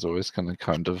Remake is always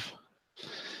kind of.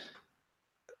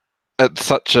 It's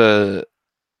such a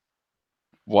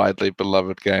widely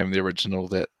beloved game, the original,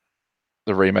 that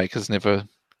the remake is never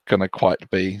going to quite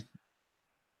be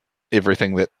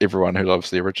everything that everyone who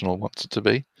loves the original wants it to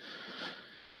be.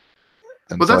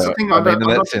 And well, that's the thing. I mean, in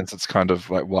that sense, it's kind of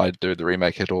like, why do the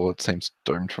remake at all? It seems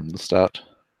doomed from the start.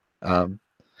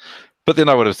 But then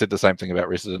I would have said the same thing about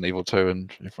Resident Evil 2, and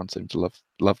everyone seemed to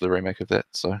love the remake of that.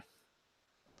 So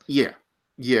yeah,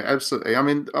 absolutely. I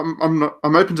mean,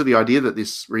 I'm open to the idea that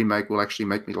this remake will actually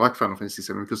make me like Final Fantasy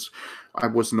VII, because I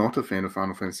was not a fan of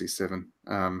Final Fantasy VII.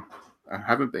 I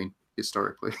haven't been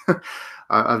historically.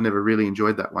 I've never really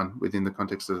enjoyed that one within the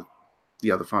context of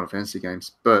the other Final Fantasy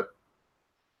games. But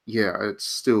yeah, it's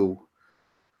still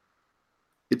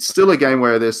a game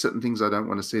where there's certain things I don't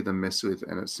want to see them mess with,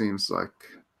 and it seems like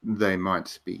they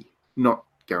might be. Not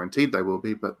guaranteed they will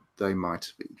be, but they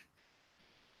might be.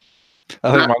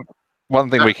 I think one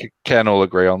thing we can all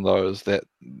agree on, though, is that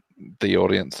the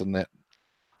audience in that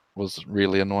was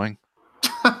really annoying.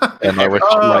 And I wish,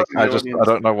 I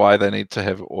don't know why they need to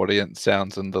have audience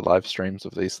sounds in the live streams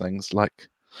of these things. Like,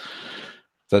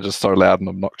 they're just so loud and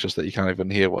obnoxious that you can't even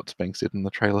hear what's being said in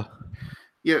the trailer.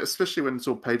 Yeah, especially when it's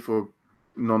all paid for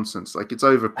nonsense. Like, it's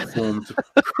overperformed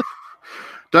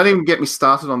Don't even get me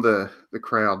started on the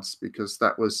crowds, because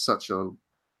that was such a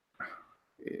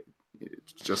it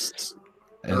just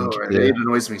it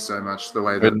annoys me so much the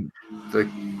way that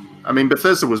I mean,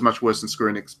 Bethesda was much worse than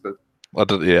Square Enix, but I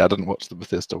didn't watch the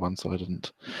Bethesda one, so I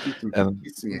didn't. And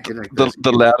gives me a headache.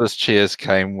 the loudest cheers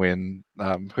came when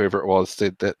whoever it was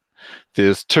said that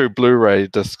there's 2 Blu-ray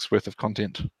discs worth of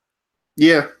content.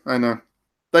 Yeah, I know.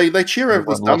 They cheer over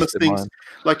Everyone the dumbest lost their things. mind.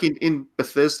 Like in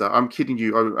Bethesda, I'm kidding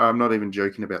you. I'm not even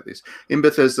joking about this. In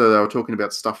Bethesda, they were talking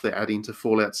about stuff they're adding to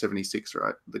Fallout 76,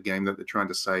 right? The game that they're trying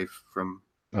to save from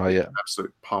Oh yeah. an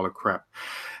absolute pile of crap.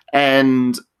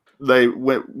 And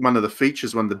one of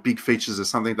the big features of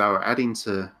something they were adding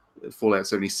to Fallout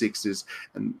 76 is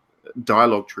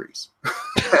dialogue trees.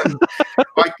 And,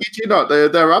 I kid you not,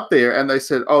 they're up there and they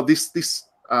said, "Oh, this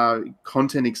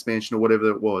content expansion or whatever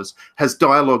it was has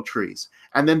dialogue trees,"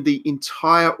 and then the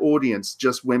entire audience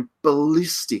just went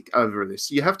ballistic over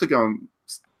this. You have to go and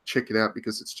check it out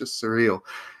because it's just surreal,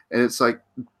 and it's like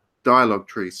dialogue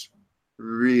trees.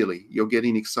 Really, you're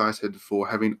getting excited for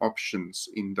having options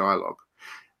in dialogue,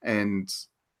 and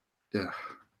yeah,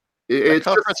 The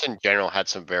conference in general had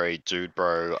some very dude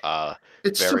bro,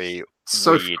 it's very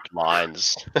so weird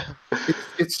lines.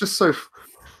 it's just so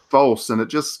false, and it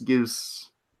just gives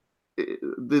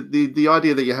the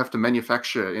idea that you have to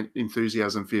manufacture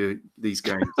enthusiasm for these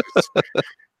games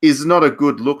is not a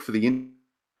good look for the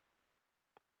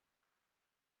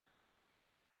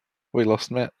We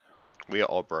lost Matt. We are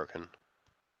all broken.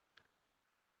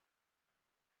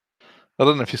 I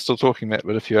don't know if you're still talking, Matt,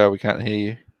 but if you are, we can't hear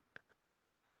you.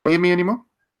 hear me anymore.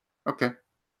 Okay.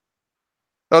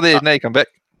 Oh, there, now you come back.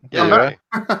 Yeah, There you okay.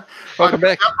 are. Welcome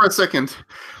back. For a second.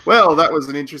 Well, that was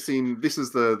an interesting. This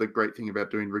is the great thing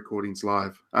about doing recordings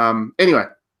live. Anyway,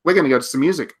 we're going to go to some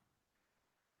music,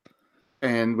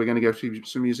 and we're going to go to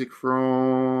some music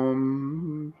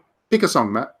from. Pick a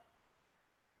song, Matt.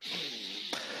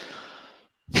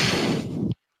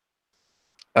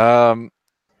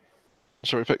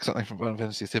 Shall we pick something from Final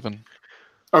Fantasy VII?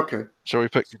 Okay. Shall we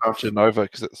pick Genova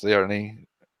because it's the only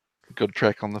good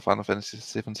track on the Final Fantasy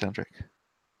VII soundtrack?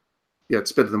 Yeah,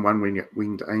 it's better than One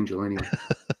Winged Angel anyway.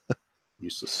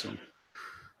 Useless song.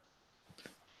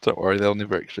 Don't worry, they'll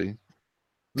never get to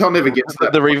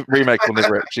that. The remake will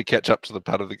never actually catch up to the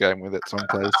part of the game where that song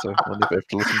plays, so we'll never have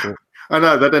to listen to it. I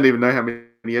know, they don't even know how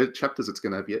many chapters it's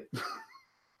going to have yet.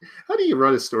 How do you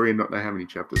write a story and not know how many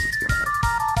chapters it's going to have?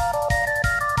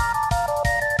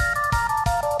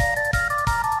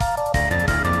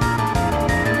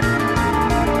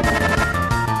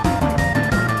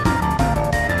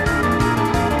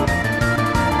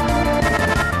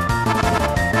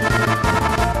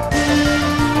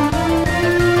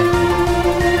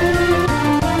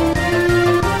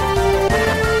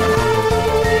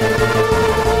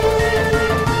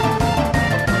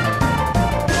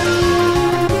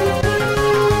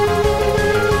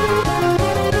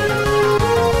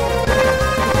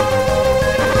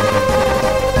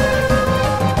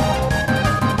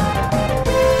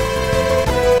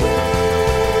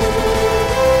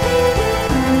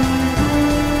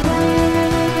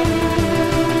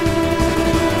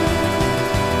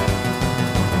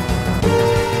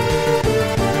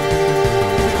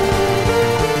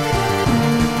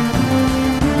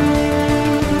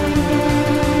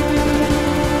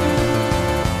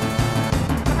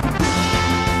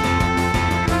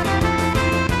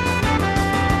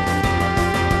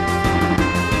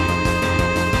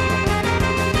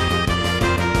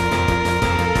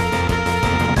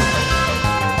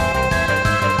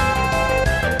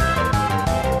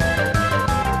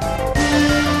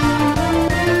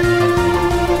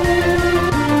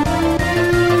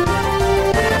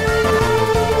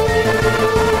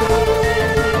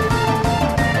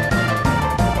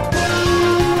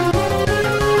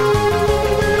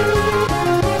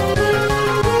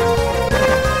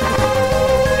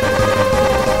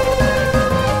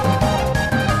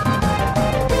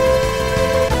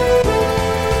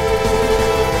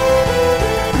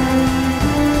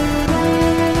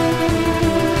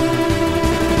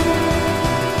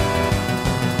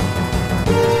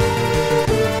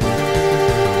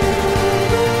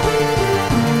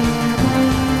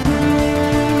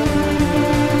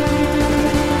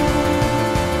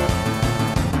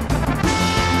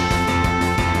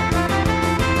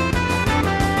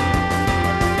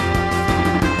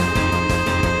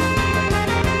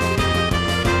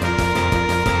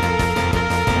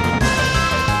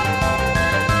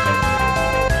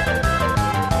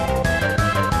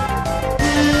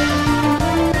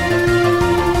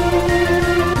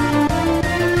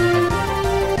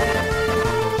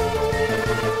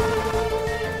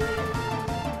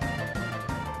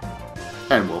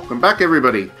 Welcome back,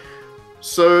 everybody.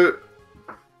 So,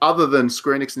 other than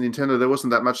Square Enix and Nintendo, there wasn't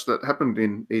that much that happened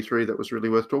in E3 that was really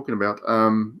worth talking about.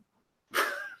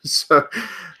 So,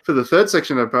 for the third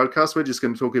section of our podcast, we're just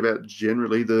going to talk about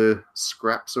generally the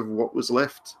scraps of what was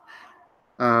left.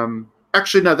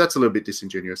 Actually, no, that's a little bit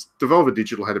disingenuous. Devolver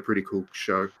Digital had a pretty cool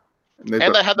show. And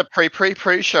they had the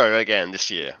pre-show again this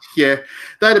year. Yeah,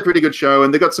 they had a pretty good show,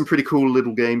 and they got some pretty cool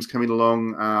little games coming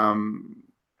along.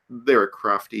 They're a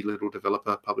crafty little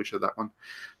developer, publisher, that one.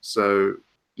 So,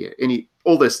 yeah,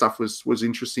 all their stuff was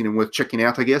interesting and worth checking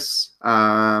out, I guess.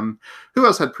 Who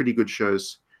else had pretty good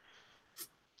shows?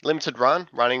 Limited Run,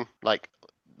 running like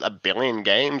 1 billion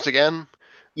games again.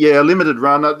 Yeah, Limited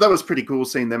Run. That was pretty cool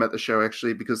seeing them at the show,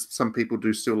 actually, because some people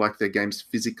do still like their games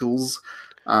physicals.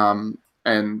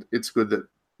 And it's good that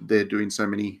they're doing so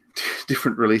many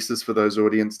different releases for those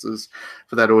audiences,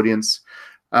 for that audience.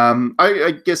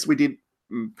 I guess we did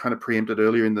kind of preempt it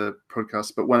earlier in the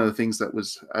podcast, but one of the things that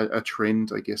was a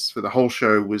trend, I guess, for the whole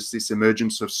show was this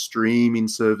emergence of streaming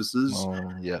services.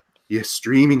 Oh, yeah. Yeah,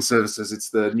 streaming services. It's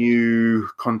the new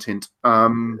content.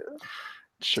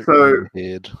 So,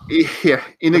 yeah,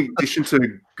 in addition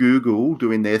to Google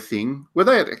doing their thing, were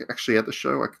they actually at the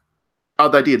show? Oh,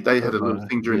 they did. They had a little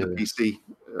thing during the PC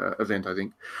event, I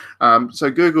think.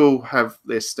 So Google have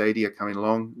their Stadia coming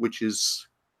along, which is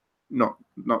not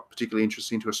particularly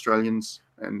interesting to Australians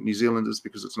and New Zealanders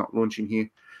because it's not launching here.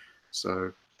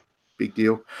 So big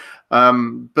deal.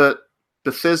 But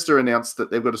Bethesda announced that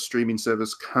they've got a streaming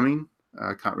service coming.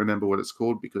 I can't remember what it's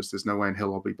called because there's no way in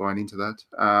hell I'll be buying into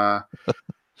that.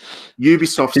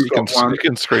 Ubisoft's got one. You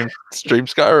can stream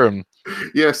Skyrim.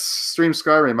 Yes, stream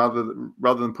Skyrim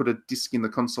rather than put a disc in the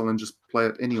console and just play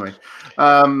it anyway.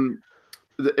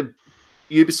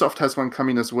 Ubisoft has one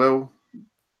coming as well.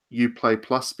 Uplay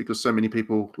Plus, because so many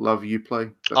people love Uplay.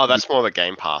 That's more of a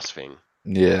Game Pass thing.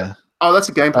 Yeah. Oh, that's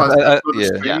a Game Pass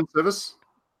streaming service?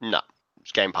 No,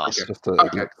 it's Game Pass. It's just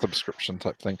a subscription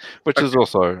type thing, which is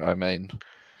also, I mean,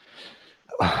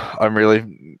 I'm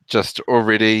really just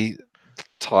already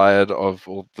tired of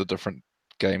all the different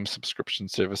game subscription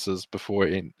services before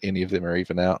any of them are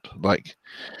even out. Like,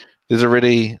 there's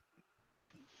already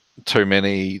too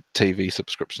many TV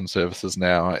subscription services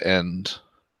now, and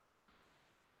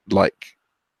like,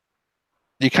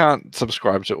 you can't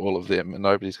subscribe to all of them, and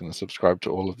nobody's going to subscribe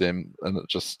to all of them, and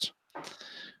it's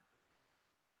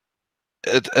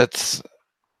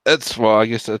well, I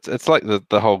guess it's like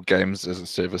the whole games as a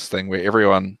service thing where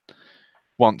everyone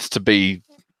wants to be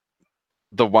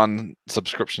the one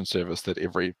subscription service that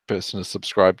every person is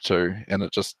subscribed to, and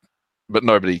but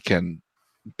nobody can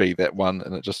be that one,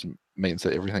 and it just means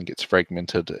that everything gets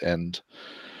fragmented and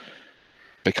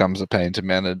becomes a pain to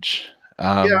manage.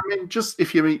 Yeah, I mean, just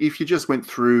if you just went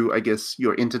through, I guess,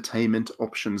 your entertainment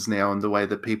options now and the way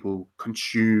that people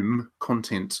consume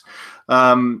content.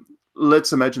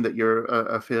 Let's imagine that you're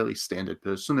a fairly standard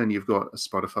person and you've got a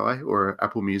Spotify or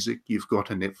Apple Music, you've got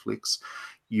a Netflix,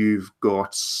 you've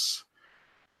got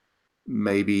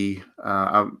maybe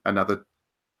another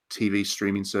TV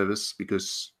streaming service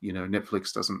because, you know,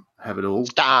 Netflix doesn't have it all.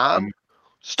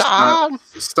 Stan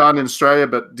in Australia,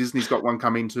 but Disney's got one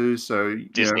coming too. So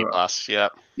Disney Plus, yeah.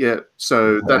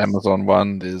 So that's Amazon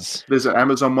one. There's an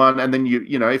Amazon one, and then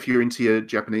you know if you're into your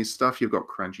Japanese stuff, you've got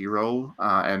Crunchyroll,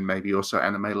 and maybe also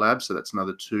Anime Lab. So that's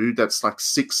another 2. That's like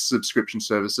 6 subscription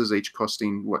services, each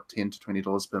costing $10 to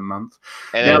 $20 per month.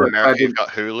 And then in America, you've got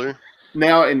Hulu.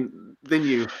 Now, then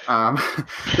you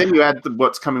add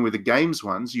what's coming with the games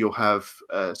ones. You'll have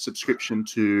a subscription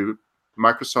to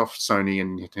Microsoft, Sony,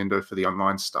 and Nintendo for the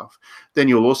online stuff. Then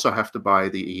you'll also have to buy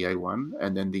the EA one,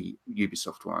 and then the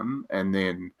Ubisoft one, and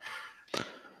then,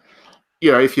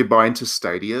 you know, if you buy into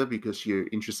Stadia because you're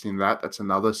interested in that, that's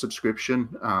another subscription.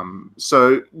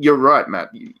 So you're right, Matt.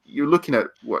 You're looking at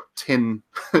 10.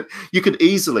 You could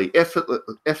easily,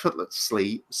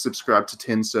 effortlessly subscribe to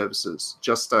 10 services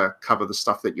just to cover the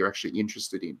stuff that you're actually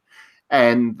interested in.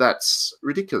 And that's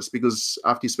ridiculous because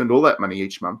after you spend all that money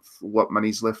each month, what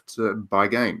money's left to buy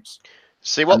games?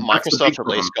 See, what Microsoft at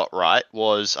least got right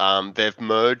was they've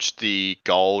merged the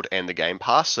Gold and the Game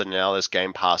Pass, so now there's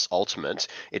Game Pass Ultimate.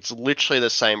 It's literally the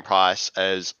same price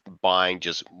as buying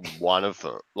just one of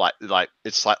them. Like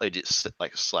it's slightly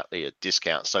a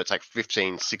discount, so it's like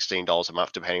 $15, $16 a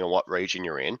month depending on what region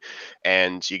you're in,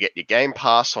 and you get your Game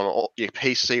Pass on your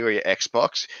PC or your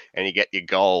Xbox, and you get your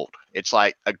Gold. It's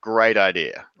like a great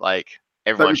idea. Like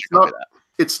everyone should do that.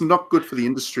 It's not good for the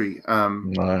industry.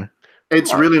 No.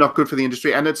 It's really not good for the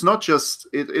industry, and it's not just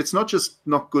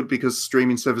not good because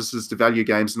streaming services devalue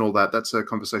games and all that. That's a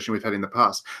conversation we've had in the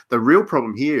past. The real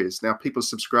problem here is now people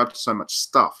subscribe to so much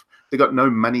stuff, they got no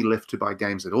money left to buy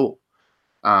games at all.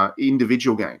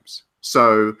 individual games.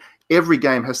 So every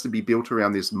game has to be built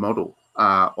around this model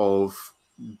of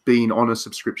being on a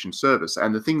subscription service,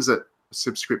 and the things that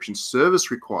subscription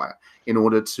service require in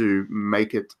order to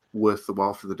make it worth the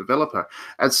while for the developer,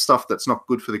 as stuff that's not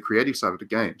good for the creative side of the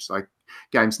games. Like,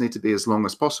 games need to be as long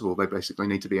as possible. They basically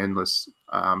need to be endless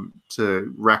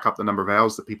to rack up the number of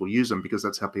hours that people use them, because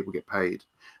that's how people get paid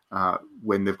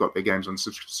when they've got their games on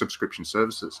subscription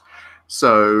services.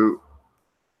 So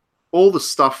all the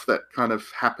stuff that kind of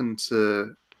happened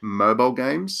to mobile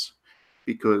games,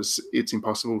 because it's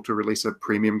impossible to release a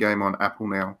premium game on Apple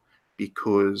now,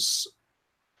 because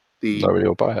nobody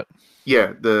will buy it.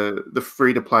 Yeah, the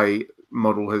free-to-play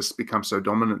model has become so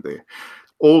dominant there.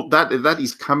 All that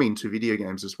is coming to video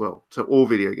games as well, to all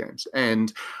video games.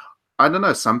 And I don't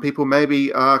know, some people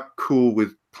maybe are cool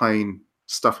with playing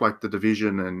stuff like The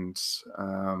Division and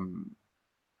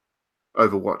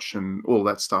Overwatch and all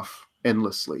that stuff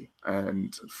endlessly,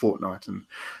 and Fortnite, and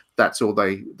that's all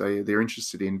they're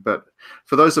interested in. But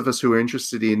for those of us who are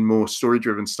interested in more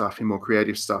story-driven stuff, in more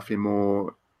creative stuff, in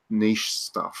more niche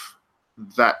stuff,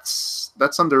 that's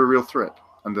under a real threat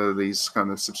under these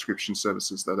kind of subscription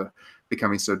services that are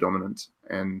becoming so dominant.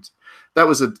 And that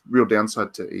was a real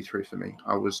downside to E3 for me.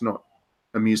 I was not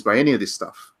amused by any of this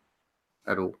stuff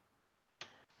at all.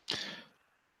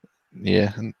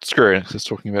 Yeah, and Square Enix is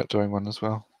talking about doing one as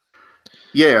well.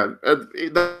 Yeah,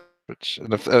 which,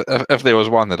 and if there was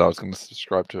one that I was going to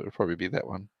subscribe to, it would probably be that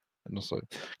one. And also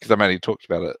because they mainly talked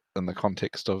about it in the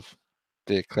context of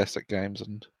their classic games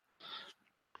and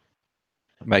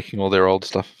making all their old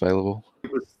stuff available.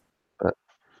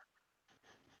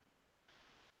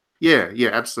 Yeah,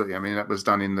 absolutely. I mean, that was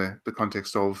done in the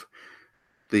context of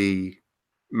the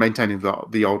maintaining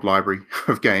the old library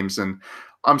of games, and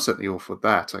I'm certainly all for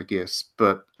that, I guess.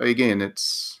 But again,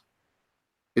 it's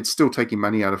still taking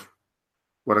money out of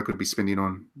what I could be spending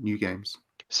on new games.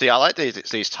 See, I like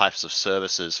these types of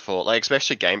services for, like,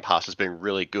 especially Game Pass has been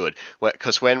really good.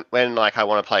 Because when like I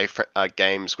want to play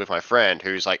games with my friend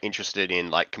who's like interested in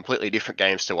like completely different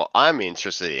games to what I'm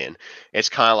interested in, it's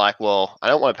kind of like, well, I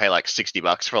don't want to pay like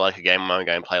 $60 for like a game I'm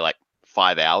going to play like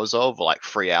 5 hours of, or like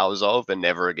 3 hours of, and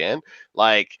never again.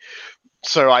 Like,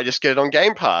 so I just get it on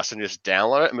Game Pass and just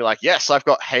download it and be like, yes, I've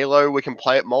got Halo, we can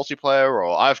play it multiplayer,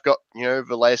 or I've got,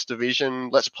 the latest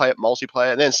Division, let's play it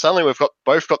multiplayer. And then suddenly we've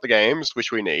both got the games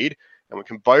which we need, and we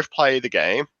can both play the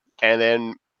game. And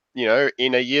then,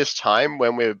 in a year's time,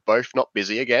 when we're both not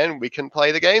busy again, we can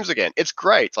play the games again. It's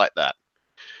great like that.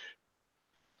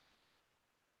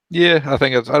 Yeah, I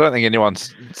don't think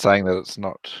anyone's saying that it's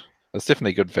not. It's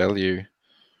definitely good value,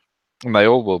 and they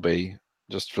all will be,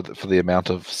 just for the amount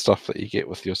of stuff that you get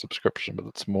with your subscription. But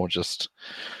it's more just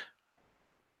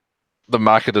the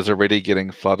market is already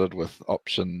getting flooded with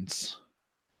options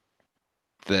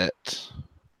that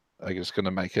are just going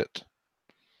to make it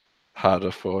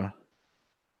harder for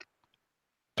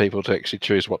people to actually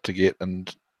choose what to get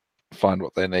and find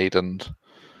what they need. And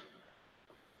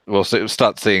we'll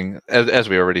start seeing, as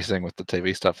we're already seeing with the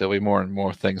TV stuff, there'll be more and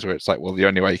more things where it's like, well, the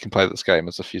only way you can play this game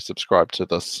is if you subscribe to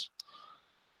this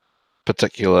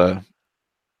particular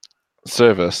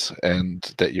service, and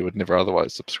that you would never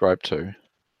otherwise subscribe to.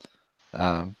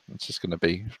 It's just going to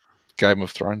be Game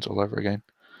of Thrones all over again.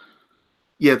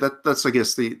 Yeah, that's I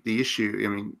guess the issue. I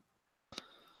mean,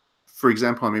 for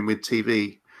example, with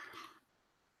TV,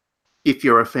 if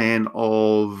you're a fan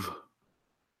of,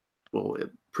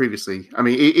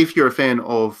 if you're a fan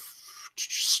of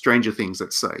Stranger Things,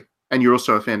 let's say, and you're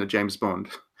also a fan of James Bond,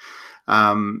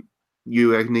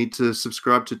 you need to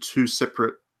subscribe to 2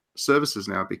 separate services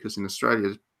now, because in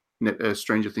Australia,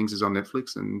 Stranger Things is on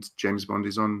Netflix and James Bond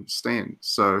is on Stan.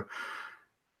 So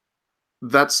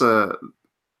that's the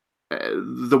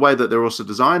way that they're also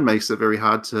designed makes it very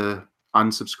hard to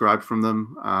unsubscribe from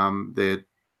them.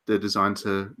 They're designed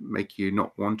to make you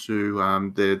not want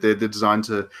to. They're designed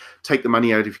to take the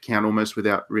money out of your account almost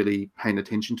without really paying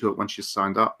attention to it once you're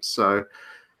signed up. So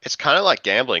it's kind of like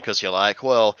gambling, because you're like,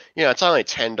 well, it's only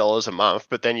 $10 a month,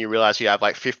 but then you realize you have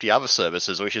like 50 other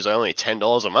services, which is only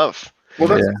 $10 a month. Well,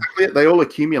 that's exactly it. They all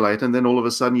accumulate, and then all of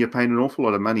a sudden you're paying an awful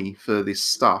lot of money for this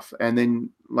stuff. And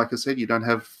then, like I said, you don't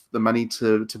have the money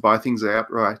to buy things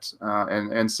outright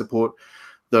and support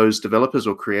those developers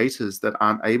or creators that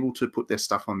aren't able to put their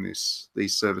stuff on these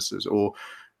services, or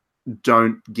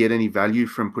don't get any value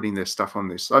from putting their stuff on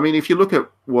this. I mean, if you look at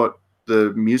what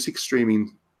the music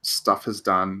streaming stuff has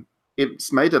done,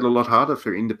 it's made it a lot harder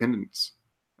for independents.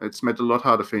 It's made it a lot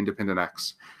harder for independent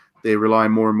acts. They're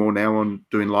relying more and more now on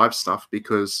doing live stuff,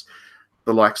 because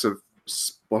the likes of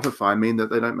Spotify mean that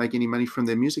they don't make any money from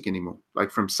their music anymore, like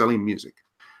from selling music.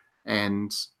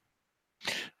 And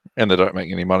And they don't make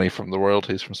any money from the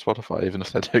royalties from Spotify, even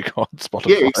if they do go on Spotify.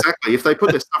 Yeah, exactly. If they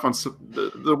put their stuff on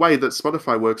the way that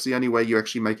Spotify works, the only way you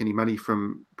actually make any money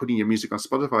from putting your music on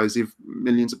Spotify is if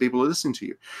millions of people are listening to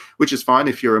you, which is fine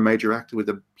if you're a major actor with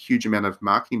a huge amount of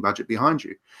marketing budget behind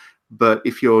you. But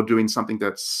if you're doing something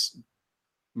that's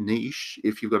niche,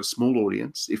 if you've got a small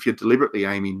audience, if you're deliberately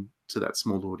aiming to that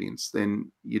small audience,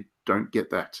 then you don't get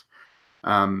that.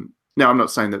 Now, I'm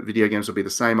not saying that video games will be the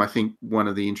same. I think one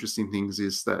of the interesting things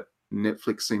is that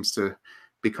Netflix seems to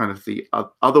be kind of the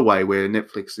other way, where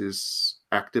Netflix is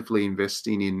actively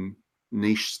investing in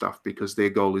niche stuff because their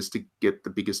goal is to get the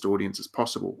biggest audience as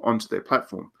possible onto their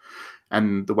platform.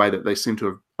 And the way that they seem to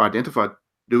have identified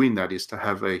doing that is to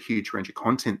have a huge range of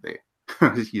content there.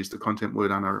 I use the content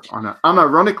word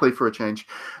unironically for a change.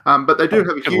 But they do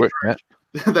have a huge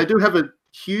they do have a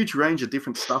huge range of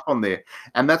different stuff on there,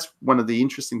 and that's one of the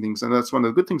interesting things, and that's one of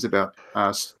the good things about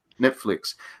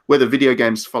Netflix. Whether video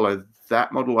games follow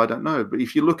that model, I don't know, but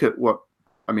if you look at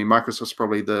Microsoft's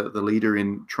probably the leader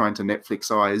in trying to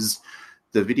Netflixize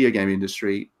the video game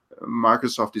industry.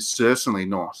 Microsoft is certainly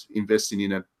not investing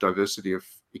in a diversity of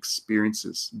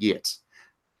experiences yet.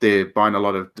 They're buying a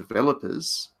lot of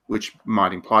developers, which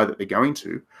might imply that they're going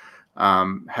to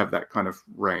have that kind of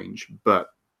range, but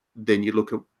then you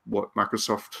look at what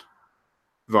Microsoft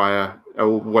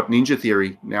what Ninja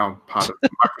Theory, now part of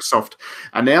Microsoft,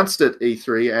 announced at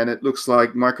E3, and it looks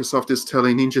like Microsoft is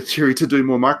telling Ninja Theory to do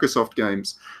more Microsoft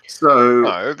games. So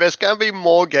no, there's going to be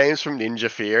more games from Ninja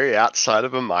Theory outside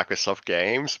of the Microsoft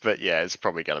games, but yeah, it's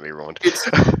probably going to be ruined.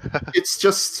 It's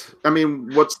just,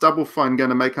 what's Double Fine going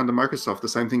to make under Microsoft? The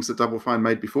same things that Double Fine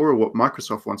made before, or what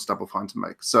Microsoft wants Double Fine to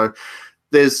make? So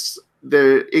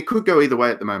it could go either way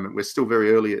at the moment. We're still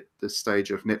very early at the stage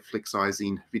of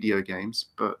Netflixizing video games,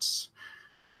 but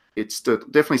it's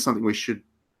definitely something we should,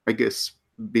 I guess,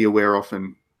 be aware of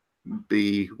and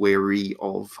be wary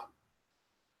of.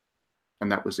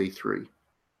 And that was E3.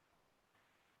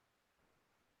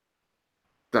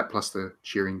 That plus the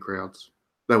cheering crowds.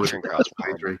 That was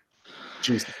E3.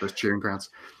 Jesus, those cheering crowds.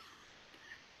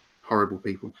 Horrible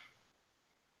people.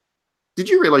 Did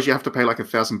you realize you have to pay like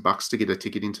 $1,000 to get a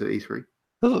ticket into E3?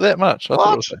 Is it that much? I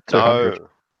thought it was like 200. No.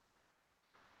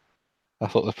 I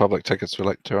thought the public tickets were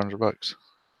like $200.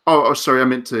 Oh, sorry. I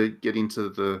meant to get into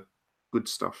the good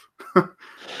stuff,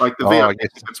 like the VIP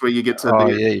tickets where you get to.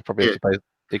 You probably have to pay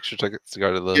extra tickets to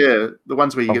go to the. The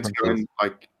ones where you get to go and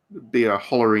like be a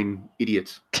hollering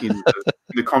idiot in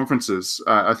the conferences.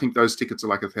 I think those tickets are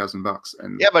like $1,000.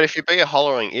 And yeah, but if you be a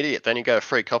hollering idiot, then you get a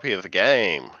free copy of the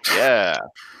game. Yeah.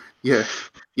 Yeah,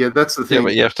 that's the thing. Yeah,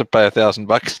 but you have to pay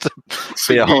 $1,000 to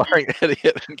be a hollering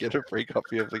idiot and get a free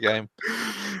copy of the game.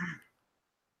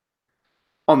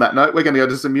 On that note, we're going to go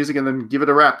to some music and then give it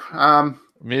a wrap.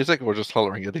 Music or just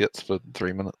hollering idiots for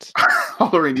 3 minutes?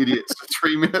 Hollering idiots for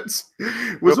 3 minutes.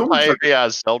 We'll play the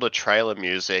Zelda trailer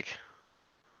music.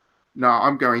 No,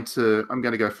 I'm going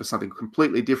to go for something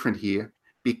completely different here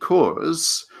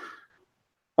because.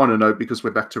 On a note, because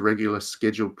we're back to regular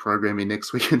scheduled programming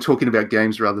next week and talking about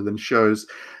games rather than shows,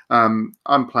 I'm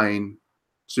playing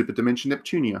Super Dimension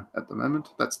Neptunia at the moment.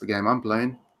 That's the game I'm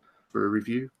playing for a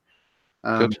review.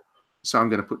 Good. So I'm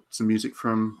going to put some music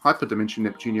from Hyper Dimension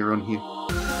Neptunia on here.